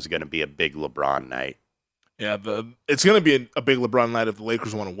this is going to be a big LeBron night. Yeah, it's going to be a big LeBron night if the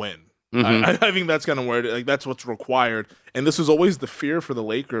Lakers want to win. Mm-hmm. I think that's kind of where that's what's required. And this was always the fear for the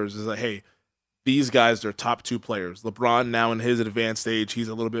Lakers is that, hey, these guys are top 2 players. LeBron now in his advanced age, he's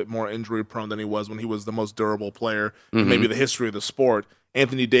a little bit more injury prone than he was when he was the most durable player in maybe the history of the sport.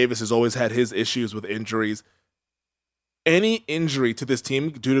 Anthony Davis has always had his issues with injuries. Any injury to this team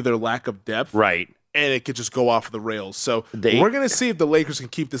due to their lack of depth, right? And it could just go off the rails. So we're going to see if the Lakers can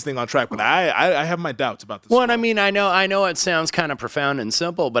keep this thing on track. But I have my doubts about this. Well, I mean, I know it sounds kind of profound and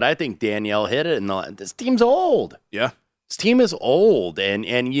simple, but I think Danielle hit it. And this team's old. Yeah. This team is old,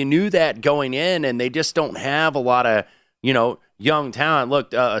 and you knew that going in, and they just don't have a lot of, young talent.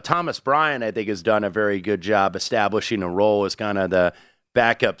 Look, Thomas Bryant, I think, has done a very good job establishing a role as kind of the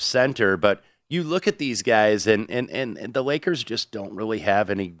backup center, but you look at these guys, and the Lakers just don't really have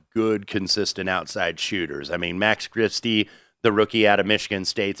any good, consistent outside shooters. I mean, Max Christie, the rookie out of Michigan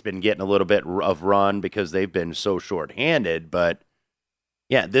State's been getting a little bit of run because they've been so shorthanded. But,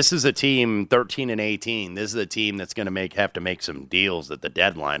 yeah, this is a team, 13-18. This is a team that's going to have to make some deals at the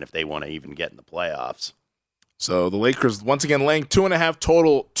deadline if they want to even get in the playoffs. So the Lakers, once again, laying 2.5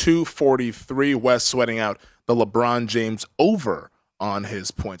 total, 243. West sweating out the LeBron James over on his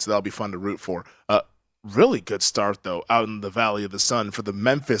points. That'll be fun to root for. Really good start, though, out in the Valley of the Sun for the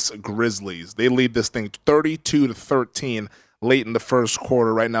Memphis Grizzlies. They lead this thing 32-13 late in the first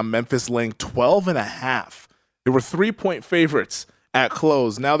quarter. Right now, Memphis laying 12.5. They were 3-point favorites at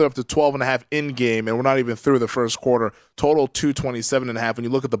close. Now they're up to 12.5 in-game, and we're not even through the first quarter. Total 227.5. When you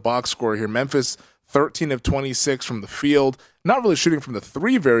look at the box score here, Memphis 13 of 26 from the field. Not really shooting from the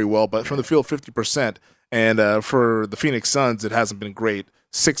 3 very well, but from the field 50%. And for the Phoenix Suns, it hasn't been great.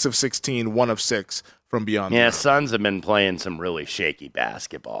 6 of 16, 1 of 6 from beyond. Yeah, Suns have been playing some really shaky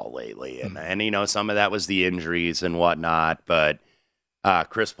basketball lately. And some of that was the injuries and whatnot. But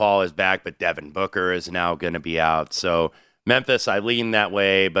Chris Paul is back, but Devin Booker is now going to be out. So Memphis, I lean that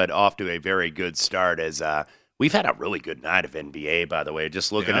way, but off to a very good start as we've had a really good night of NBA, by the way.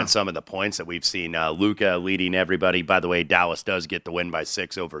 Just looking at some of the points that we've seen. Luka leading everybody. By the way, Dallas does get the win by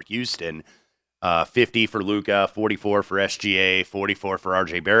 6 over Houston. 50 for Luka, 44 for SGA, 44 for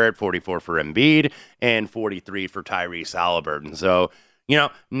RJ Barrett, 44 for Embiid, and 43 for Tyrese Halliburton. So,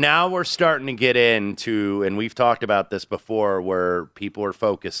 now we're starting to get into, and we've talked about this before, where people are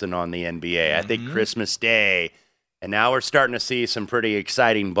focusing on the NBA. I think Christmas Day, and now we're starting to see some pretty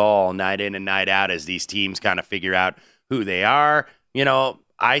exciting ball night in and night out as these teams kind of figure out who they are.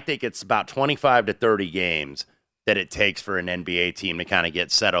 I think it's about 25 to 30 games that it takes for an NBA team to kind of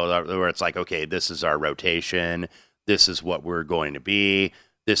get settled, where it's like, okay, this is our rotation, this is what we're going to be,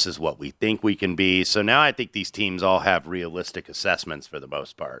 this is what we think we can be. So now I think these teams all have realistic assessments for the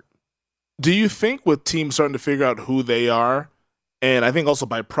most part. Do you think with teams starting to figure out who they are, and I think also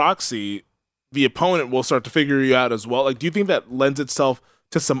by proxy, the opponent will start to figure you out as well? Like, do you think that lends itself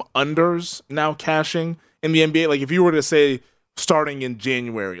to some unders now cashing in the NBA? Like, if you were to say starting in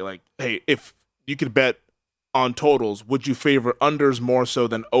January, like, hey, if you could bet on totals, would you favor unders more so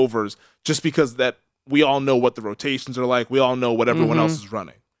than overs, just because that we all know what the rotations are like, we all know what everyone else is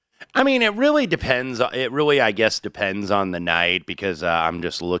running? I mean, it really depends. It really, I guess, depends on the night, because I'm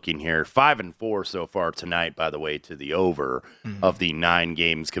just looking here. 5-4 so far tonight, by the way, to the over of the 9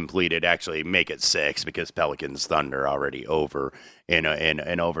 games completed. Actually, make it 6 because Pelicans Thunder already over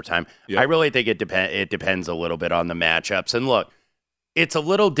in overtime. Yep. I really think it depends a little bit on the matchups. And look, it's a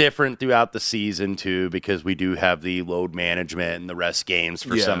little different throughout the season, too, because we do have the load management and the rest games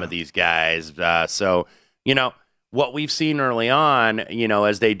for some of these guys. So, what we've seen early on,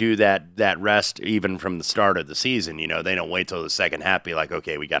 as they do that rest even from the start of the season, they don't wait till the second half, be like,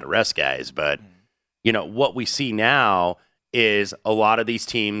 okay, we got to rest guys. But, what we see now is a lot of these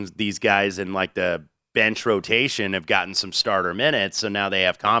teams, these guys in like the bench rotation have gotten some starter minutes, so now they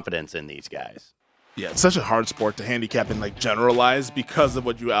have confidence in these guys. Yeah, it's such a hard sport to handicap and like generalize because of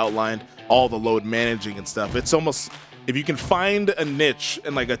what you outlined, all the load managing and stuff. It's almost, if you can find a niche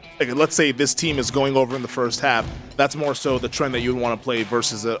and like let's say this team is going over in the first half, that's more so the trend that you would want to play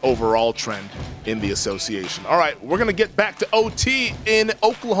versus an overall trend in the association. All right, we're going to get back to OT in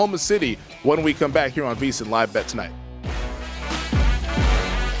Oklahoma City when we come back here on VSiN Live Bet Tonight.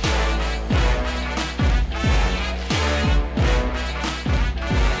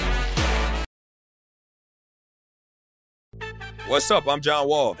 What's up? I'm John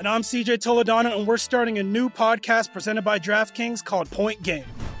Wall. And I'm CJ Toledano, and we're starting a new podcast presented by DraftKings called Point Game.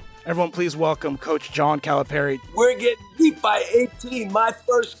 Everyone, please welcome Coach John Calipari. We're getting beat by 18. My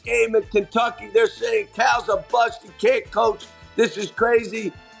first game in Kentucky, they're saying Cal's a bust. He can't coach. This is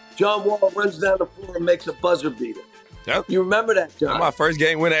crazy. John Wall runs down the floor and makes a buzzer beater. Yep. You remember that, John? That's my first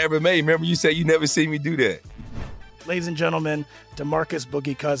game win I ever made. Remember you said you never seen me do that. Ladies and gentlemen, DeMarcus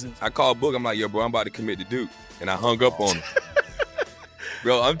Boogie Cousins. I called Boog. I'm like, yo, bro, I'm about to commit to Duke. And I hung up on him.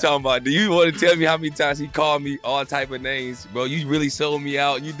 Bro, I'm talking about, do you want to tell me how many times he called me all type of names? Bro, you really sold me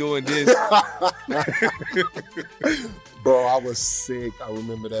out. You doing this. Bro, I was sick. I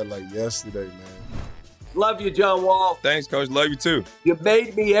remember that like yesterday, man. Love you, John Wall. Thanks, Coach. Love you, too. You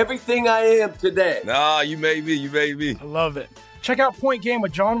made me everything I am today. Nah, you made me. You made me. I love it. Check out Point Game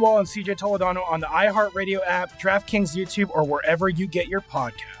with John Wall and CJ Toledano on the iHeartRadio app, DraftKings YouTube, or wherever you get your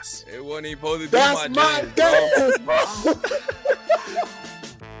podcasts. It wasn't even supposed to be That's my dance, bro.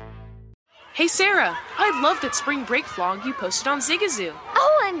 Hey, Sarah, I love that spring break vlog you posted on Zigazoo.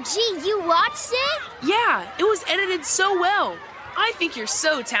 OMG, you watched it? Yeah, it was edited so well. I think you're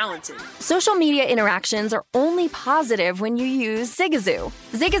so talented. Social media interactions are only positive when you use Zigazoo.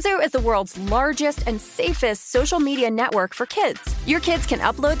 Zigazoo is the world's largest and safest social media network for kids. Your kids can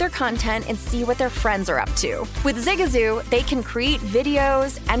upload their content and see what their friends are up to. With Zigazoo, they can create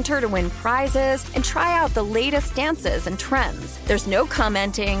videos, enter to win prizes, and try out the latest dances and trends. There's no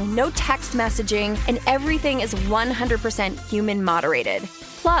commenting, no text messaging, and everything is 100% human moderated.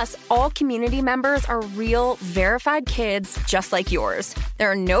 Plus, all community members are real, verified kids just like yours.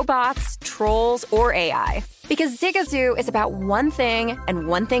 There are no bots, trolls, or AI. Because Zigazoo is about one thing and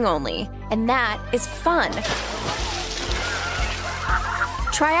one thing only, and that is fun.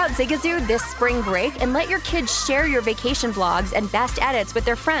 Try out Zigazoo this spring break and let your kids share your vacation vlogs and best edits with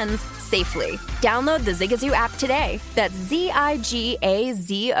their friends safely. Download the Zigazoo app today. That's Zigazoo.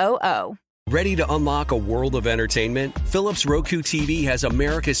 Ready to unlock a world of entertainment? Philips Roku TV has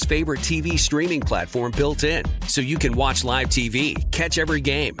America's favorite TV streaming platform built in, so you can watch live TV, catch every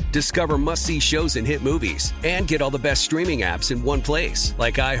game, discover must-see shows and hit movies, and get all the best streaming apps in one place,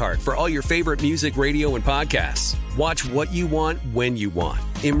 like iHeart for all your favorite music, radio, and podcasts. Watch what you want, when you want.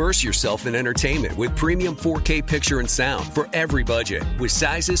 Immerse yourself in entertainment with premium 4K picture and sound for every budget, with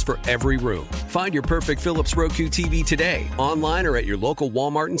sizes for every room. Find your perfect Philips Roku TV today, online or at your local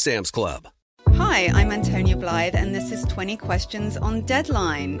Walmart and Sam's Club. Hi, I'm Antonia Blythe, and this is 20 Questions on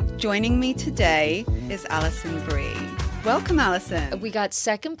Deadline. Joining me today is Alison Brie. Welcome, Alison. We got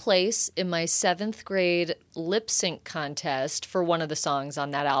second place in my 7th grade lip sync contest for one of the songs on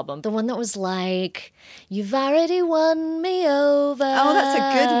that album. The one that was like, "You've already won me over." Oh, that's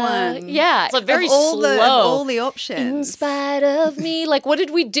a good one. Yeah. It's a very slow. Of all the options. In spite of me. Like, what did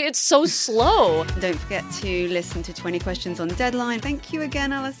we do? It's so slow. Don't forget to listen to 20 Questions on Deadline. Thank you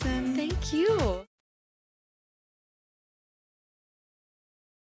again, Alison. Thank you.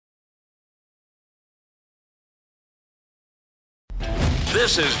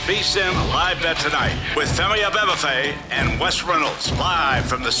 This is VSiN Live Bet Tonight with Femi Abebefe and Wes Reynolds, live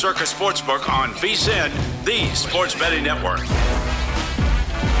from the Circa Sportsbook on VSiN, the sports betting network.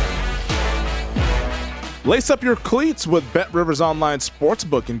 Lace up your cleats with BetRivers Online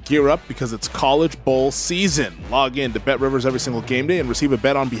Sportsbook and gear up because it's College Bowl season. Log in to BetRivers every single game day and receive a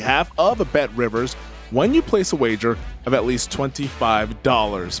bet on behalf of BetRivers when you place a wager of at least $25.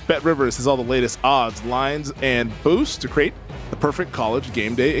 BetRivers has all the latest odds, lines, and boosts to create the perfect college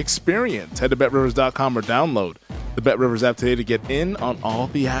game day experience. Head to BetRivers.com or download the BetRivers app today to get in on all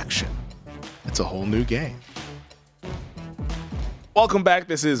the action. It's a whole new game. Welcome back.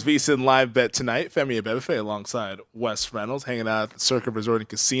 This is VSiN Live Bet Tonight. Femi Abebefe alongside Wes Reynolds, hanging out at the Circa Resort and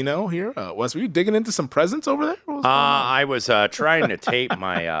Casino here. Wes, were you digging into some presents over there? I was trying to tape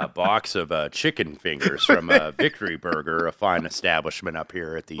my box of chicken fingers from Victory Burger, a fine establishment up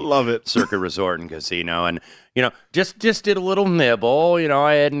here at the Circa Resort and Casino. And, just did a little nibble.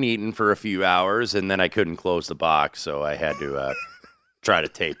 I hadn't eaten for a few hours, and then I couldn't close the box, so I had to try to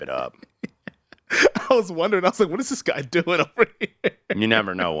tape it up. I was wondering, I was like, what is this guy doing over here? You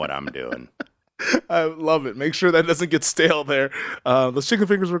never know what I'm doing. I love it. Make sure that doesn't get stale there. Those chicken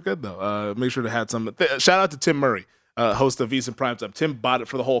fingers were good, though. Make sure to have some. Shout out to Tim Murray, host of VSiN Primetime. Tim bought it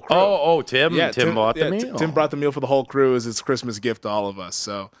for the whole crew. Tim? Yeah, Tim bought the meal. Tim brought the meal for the whole crew as his Christmas gift to all of us.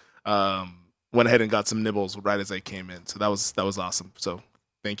 So went ahead and got some nibbles right as they came in. So that was awesome. So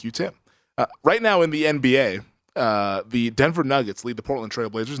thank you, Tim. Right now in the NBA, the Denver Nuggets lead the Portland Trail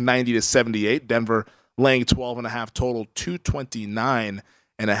Blazers 90-78. Denver laying 12.5 total,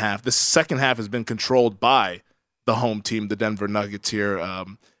 229.5. The second half has been controlled by the home team, the Denver Nuggets here.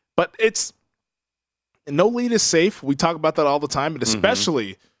 But it's no lead is safe. We talk about that all the time, but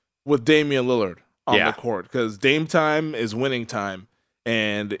especially with Damian Lillard on the court, because Dame time is winning time,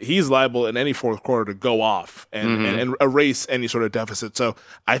 and he's liable in any fourth quarter to go off and erase any sort of deficit. So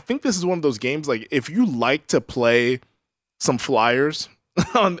I think this is one of those games, like, if you like to play some flyers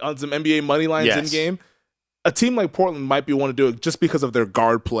on some NBA money lines in-game, a team like Portland might be one to do it just because of their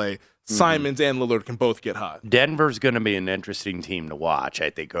guard play. Simons and Lillard can both get hot. Denver's going to be an interesting team to watch, I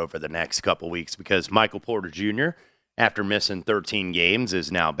think, over the next couple weeks, because Michael Porter Jr., after missing 13 games,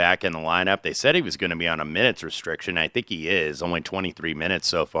 is now back in the lineup. They said he was going to be on a minutes restriction. I think he is, only 23 minutes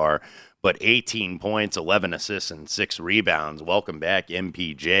so far, but 18 points, 11 assists, and 6 rebounds. Welcome back,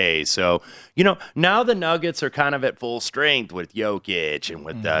 MPJ. So, now the Nuggets are kind of at full strength with Jokic and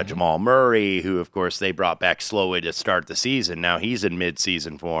with Jamal Murray, who, of course, they brought back slowly to start the season. Now he's in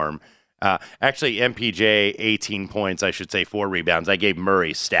mid-season form. Actually, MPJ, 18 points, I should say 4 rebounds. I gave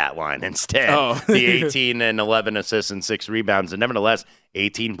Murray's stat line instead. The 18 and 11 assists and 6 rebounds. And nevertheless,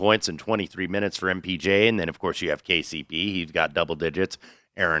 18 points in 23 minutes for MPJ. And then, of course, you have KCP. He's got double digits.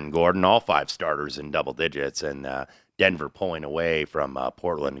 Aaron Gordon, all 5 starters in double digits. And Denver pulling away from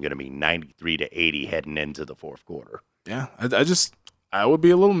Portland, going to be 93-80 heading into the fourth quarter. Yeah, I would be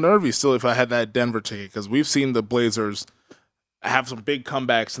a little nervy still if I had that Denver ticket, because we've seen the Blazers have some big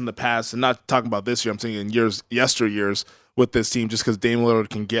comebacks in the past, and not talking about this year, I'm saying in yesteryears with this team, just because Dame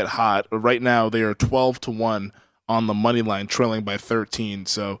Lillard can get hot. But right now, they are 12-1 on the money line, trailing by 13.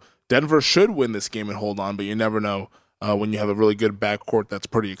 So Denver should win this game and hold on, but you never know when you have a really good backcourt that's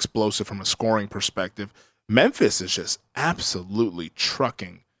pretty explosive from a scoring perspective. Memphis is just absolutely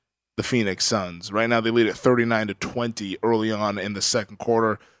trucking the Phoenix Suns. Right now, they lead at 39-20 early on in the second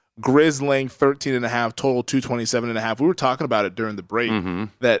quarter. Grizz laying 13.5, total 227.5. We were talking about it during the break,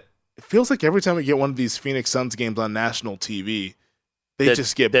 that it feels like every time we get one of these Phoenix Suns games on national TV, they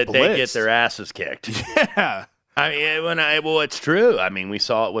just get blitzed. They get their asses kicked. Yeah. I mean, it's true. I mean, we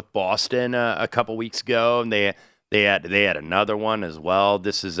saw it with Boston a couple weeks ago, and they had another one as well.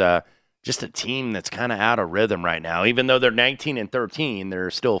 This is just a team that's kind of out of rhythm right now. Even though they're 19-13, they're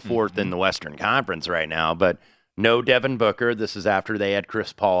still fourth in the Western Conference right now, but no Devin Booker. This is after they had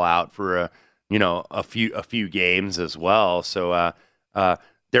Chris Paul out for a few games as well. So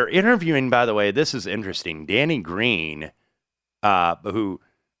they're interviewing, by the way, this is interesting, Danny Green, who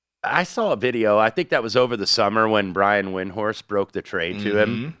I saw a video. I think that was over the summer when Brian Windhorst broke the trade to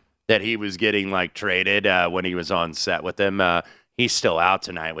him, that he was getting traded when he was on set with him. He's still out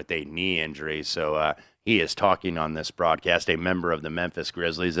tonight with a knee injury. So he is talking on this broadcast, a member of the Memphis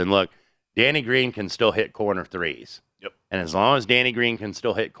Grizzlies. And look, Danny Green can still hit corner threes. Yep. And as long as Danny Green can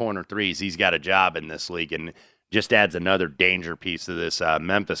still hit corner threes, he's got a job in this league, and just adds another danger piece to this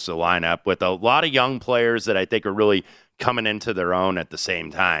Memphis lineup with a lot of young players that I think are really coming into their own at the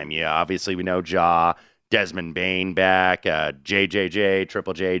same time. Yeah, obviously we know Ja, Desmond Bane back, JJJ,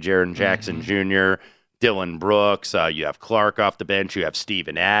 Triple J, Jaren Jackson Jr., Dylan Brooks. You have Clark off the bench. You have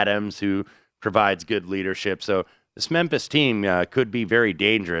Steven Adams, who provides good leadership. So this Memphis team could be very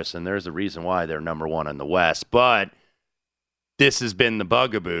dangerous, and there's a reason why they're number one in the West. But this has been the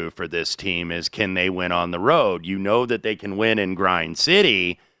bugaboo for this team, is can they win on the road? You know that they can win in Grind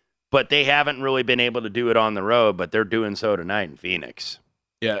City, but they haven't really been able to do it on the road, but they're doing so tonight in Phoenix.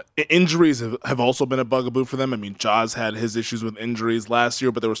 Yeah, injuries have also been a bugaboo for them. I mean, Ja's had his issues with injuries last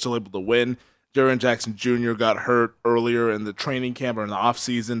year, but they were still able to win. Jaren Jackson Jr. got hurt earlier in the training camp or in the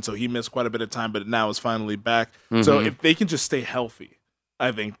offseason, so he missed quite a bit of time, but now is finally back. So if they can just stay healthy,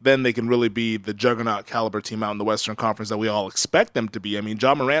 I think then they can really be the juggernaut caliber team out in the Western Conference that we all expect them to be. I mean,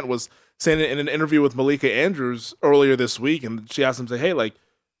 Ja Morant was saying it in an interview with Malika Andrews earlier this week, and she asked him, hey, like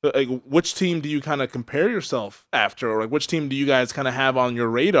which team do you kind of compare yourself after, or which team do you guys kind of have on your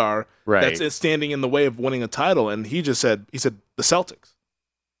radar that's standing in the way of winning a title? And he said the Celtics.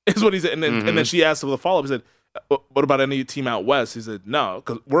 Is what he said, and then she asked him the follow-up. He said, "What about any team out west?" He said, "No,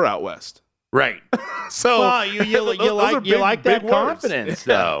 because we're out west." Right. So well, you like that confidence,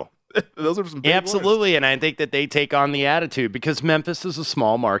 though. Those are some big absolutely, words. And I think that they take on the attitude because Memphis is a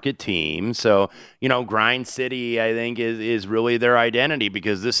small market team. So Grind City, I think, is really their identity,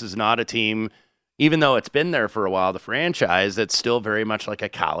 because this is not a team, even though it's been there for a while, the franchise, that's still very much like a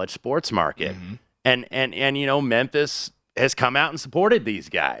college sports market, and Memphis has come out and supported these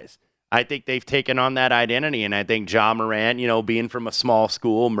guys. I think they've taken on that identity, and I think Ja Morant, being from a small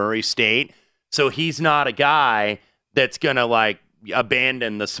school, Murray State, so he's not a guy that's going to,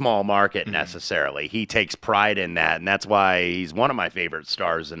 abandon the small market necessarily. He takes pride in that, and that's why he's one of my favorite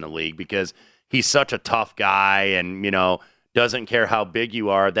stars in the league, because he's such a tough guy and, doesn't care how big you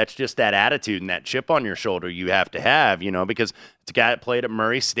are. That's just that attitude and that chip on your shoulder you have to have, because it's a guy that played at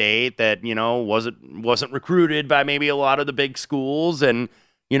Murray State that, wasn't recruited by maybe a lot of the big schools and,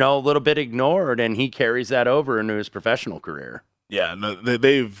 a little bit ignored, and he carries that over into his professional career. Yeah, no,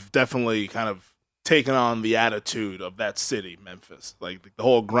 they've definitely kind of taken on the attitude of that city, Memphis, like the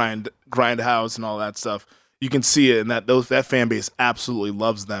whole grindhouse and all that stuff. You can see it, and that fan base absolutely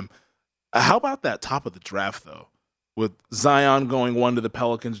loves them. How about that top of the draft, though, with Zion going 1 to the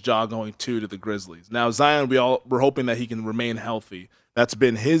Pelicans, Ja going 2 to the Grizzlies? Now, Zion, we're hoping that he can remain healthy. That's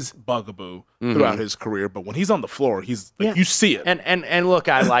been his bugaboo throughout his career. But when he's on the floor, he's like, you see it. And look,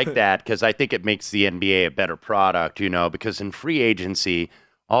 I like that because I think it makes the NBA a better product, because in free agency,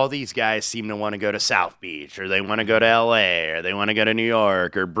 all these guys seem to want to go to South Beach, or they want to go to LA, or they want to go to New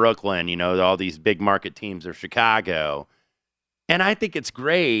York or Brooklyn, all these big market teams, or Chicago. And I think it's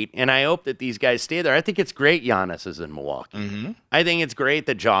great, and I hope that these guys stay there. I think it's great Giannis is in Milwaukee. I think it's great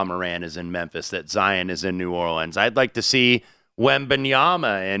that Ja Morant is in Memphis, that Zion is in New Orleans. I'd like to see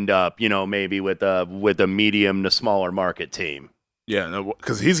Wembanyama end up, maybe with a medium to smaller market team. Yeah,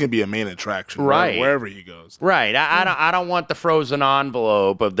 because he's going to be a main attraction wherever he goes. Right. I don't want the frozen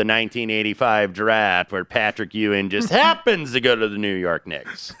envelope of the 1985 draft where Patrick Ewing just happens to go to the New York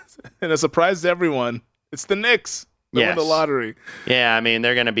Knicks. And a surprise to everyone, it's the Knicks. They won the lottery. Yeah,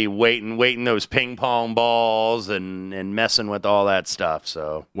 they're going to be waiting those ping pong balls and messing with all that stuff.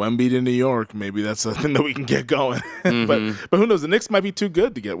 So Wemby to New York, maybe that's a thing that we can get going. But who knows? The Knicks might be too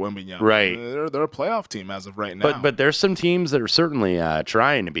good to get Wemby. Right. They're a playoff team as of right now. But there's some teams that are certainly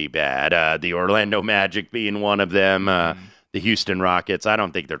trying to be bad. The Orlando Magic being one of them. The Houston Rockets. I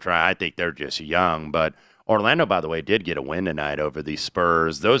don't think they're trying. I think they're just young. But Orlando, by the way, did get a win tonight over the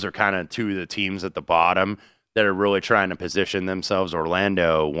Spurs. Those are kind of two of the teams at the bottom that are really trying to position themselves.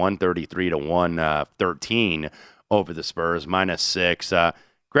 Orlando 133 to 113 over the Spurs, -6.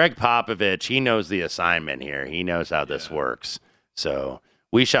 Greg Popovich, he knows the assignment here. He knows how this works. So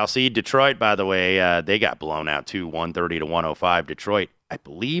we shall see. Detroit, by the way, they got blown out too, 130 to 105. Detroit, I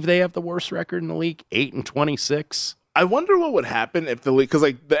believe they have the worst record in the league, 8-26. I wonder what would happen if the league, because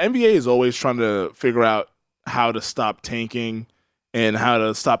the NBA is always trying to figure out how to stop tanking and how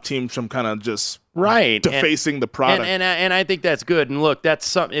to stop teams from kind of just defacing the product. And I think that's good. And look,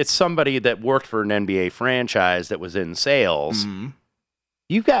 it's somebody that worked for an NBA franchise that was in sales.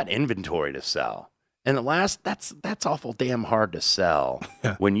 You've got inventory to sell. And that's awful damn hard to sell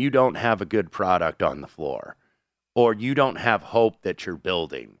when you don't have a good product on the floor or you don't have hope that you're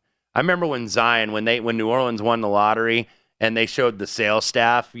building. I remember when Zion, when New Orleans won the lottery, and they showed the sales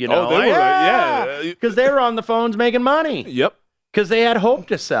staff, because they were on the phones making money. Yep. Because they had hope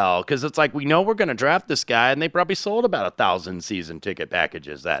to sell. Because it's like, we know we're going to draft this guy, and they probably sold about 1,000 season ticket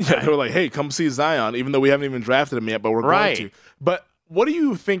packages that night. They were like, hey, come see Zion, even though we haven't even drafted him yet, but we're going to. But what do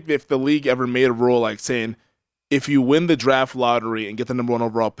you think if the league ever made a rule like saying, if you win the draft lottery and get the number 1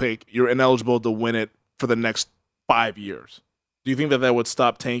 overall pick, you're ineligible to win it for the next 5 years? Do you think that would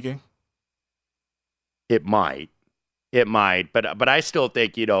stop tanking? It might. But I still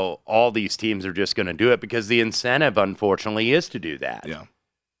think, all these teams are just going to do it because the incentive, unfortunately, is to do that.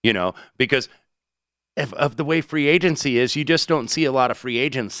 Yeah. Because of the way free agency is, you just don't see a lot of free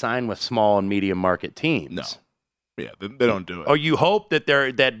agents sign with small and medium market teams. No. Yeah, they don't do it. Or you hope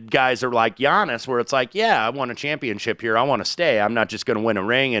that guys are like Giannis, where it's like, yeah, I won a championship here. I want to stay. I'm not just going to win a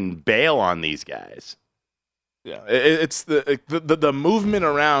ring and bail on these guys. Yeah, it's the movement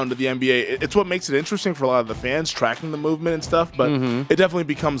around the NBA. It's what makes it interesting for a lot of the fans tracking the movement and stuff. But it definitely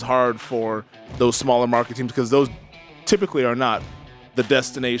becomes hard for those smaller market teams because those typically are not the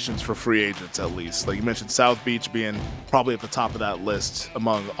destinations for free agents, at least. Like you mentioned, South Beach being probably at the top of that list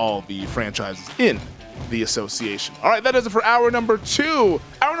among all the franchises in the association. All right, that does it for hour number 2.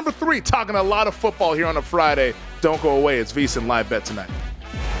 Hour number 3, talking a lot of football here on a Friday. Don't go away. It's VSiN Live Bet Tonight.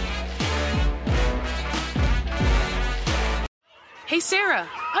 Hey, Sarah,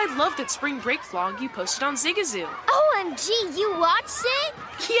 I love that spring break vlog you posted on Zigazoo. OMG, you watched it?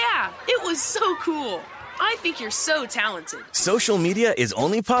 Yeah, it was so cool. I think you're so talented. Social media is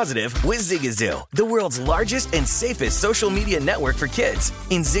only positive with Zigazoo, the world's largest and safest social media network for kids.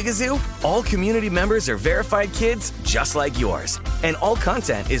 In Zigazoo, all community members are verified kids just like yours, and all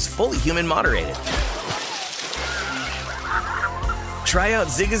content is fully human moderated. Try out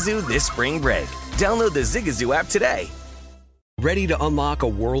Zigazoo this spring break. Download the Zigazoo app today. Ready to unlock a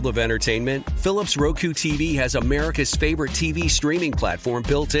world of entertainment? Philips Roku TV has America's favorite TV streaming platform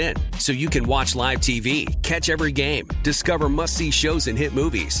built in, so you can watch live TV, catch every game, discover must-see shows and hit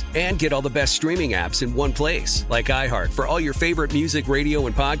movies, and get all the best streaming apps in one place, like iHeart for all your favorite music, radio,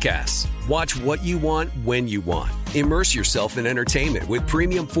 and podcasts. Watch what you want, when you want. Immerse yourself in entertainment with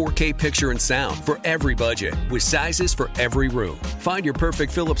premium 4K picture and sound for every budget, with sizes for every room. Find your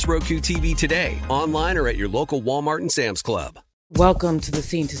perfect Philips Roku TV today, online or at your local Walmart and Sam's Club. Welcome to the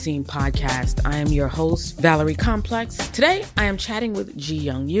Scene to Scene podcast. I am your host, Valerie Complex. Today, I am chatting with Ji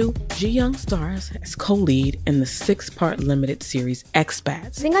Young Yu. Ji Young stars as co-lead in the 6-part limited series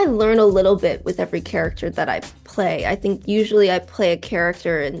Expats. I think I learn a little bit with every character that I play. I think usually I play a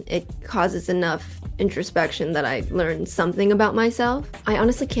character and it causes enough introspection that I learn something about myself. I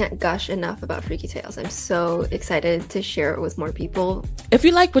honestly can't gush enough about Freaky Tales. I'm so excited to share it with more people. If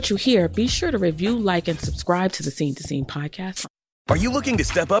you like what you hear, be sure to review, like, and subscribe to the Scene to Scene podcast. Are you looking to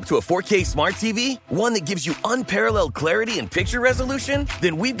step up to a 4K smart TV? One that gives you unparalleled clarity and picture resolution?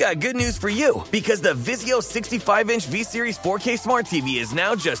 Then we've got good news for you, because the Vizio 65-inch V-Series 4K smart TV is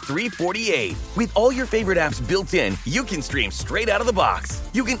now just $348. With all your favorite apps built in, you can stream straight out of the box.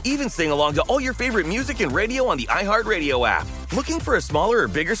 You can even sing along to all your favorite music and radio on the iHeartRadio app. Looking for a smaller or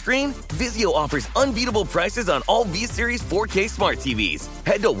bigger screen? Vizio offers unbeatable prices on all V-Series 4K smart TVs.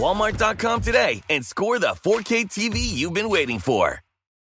 Head to Walmart.com today and score the 4K TV you've been waiting for.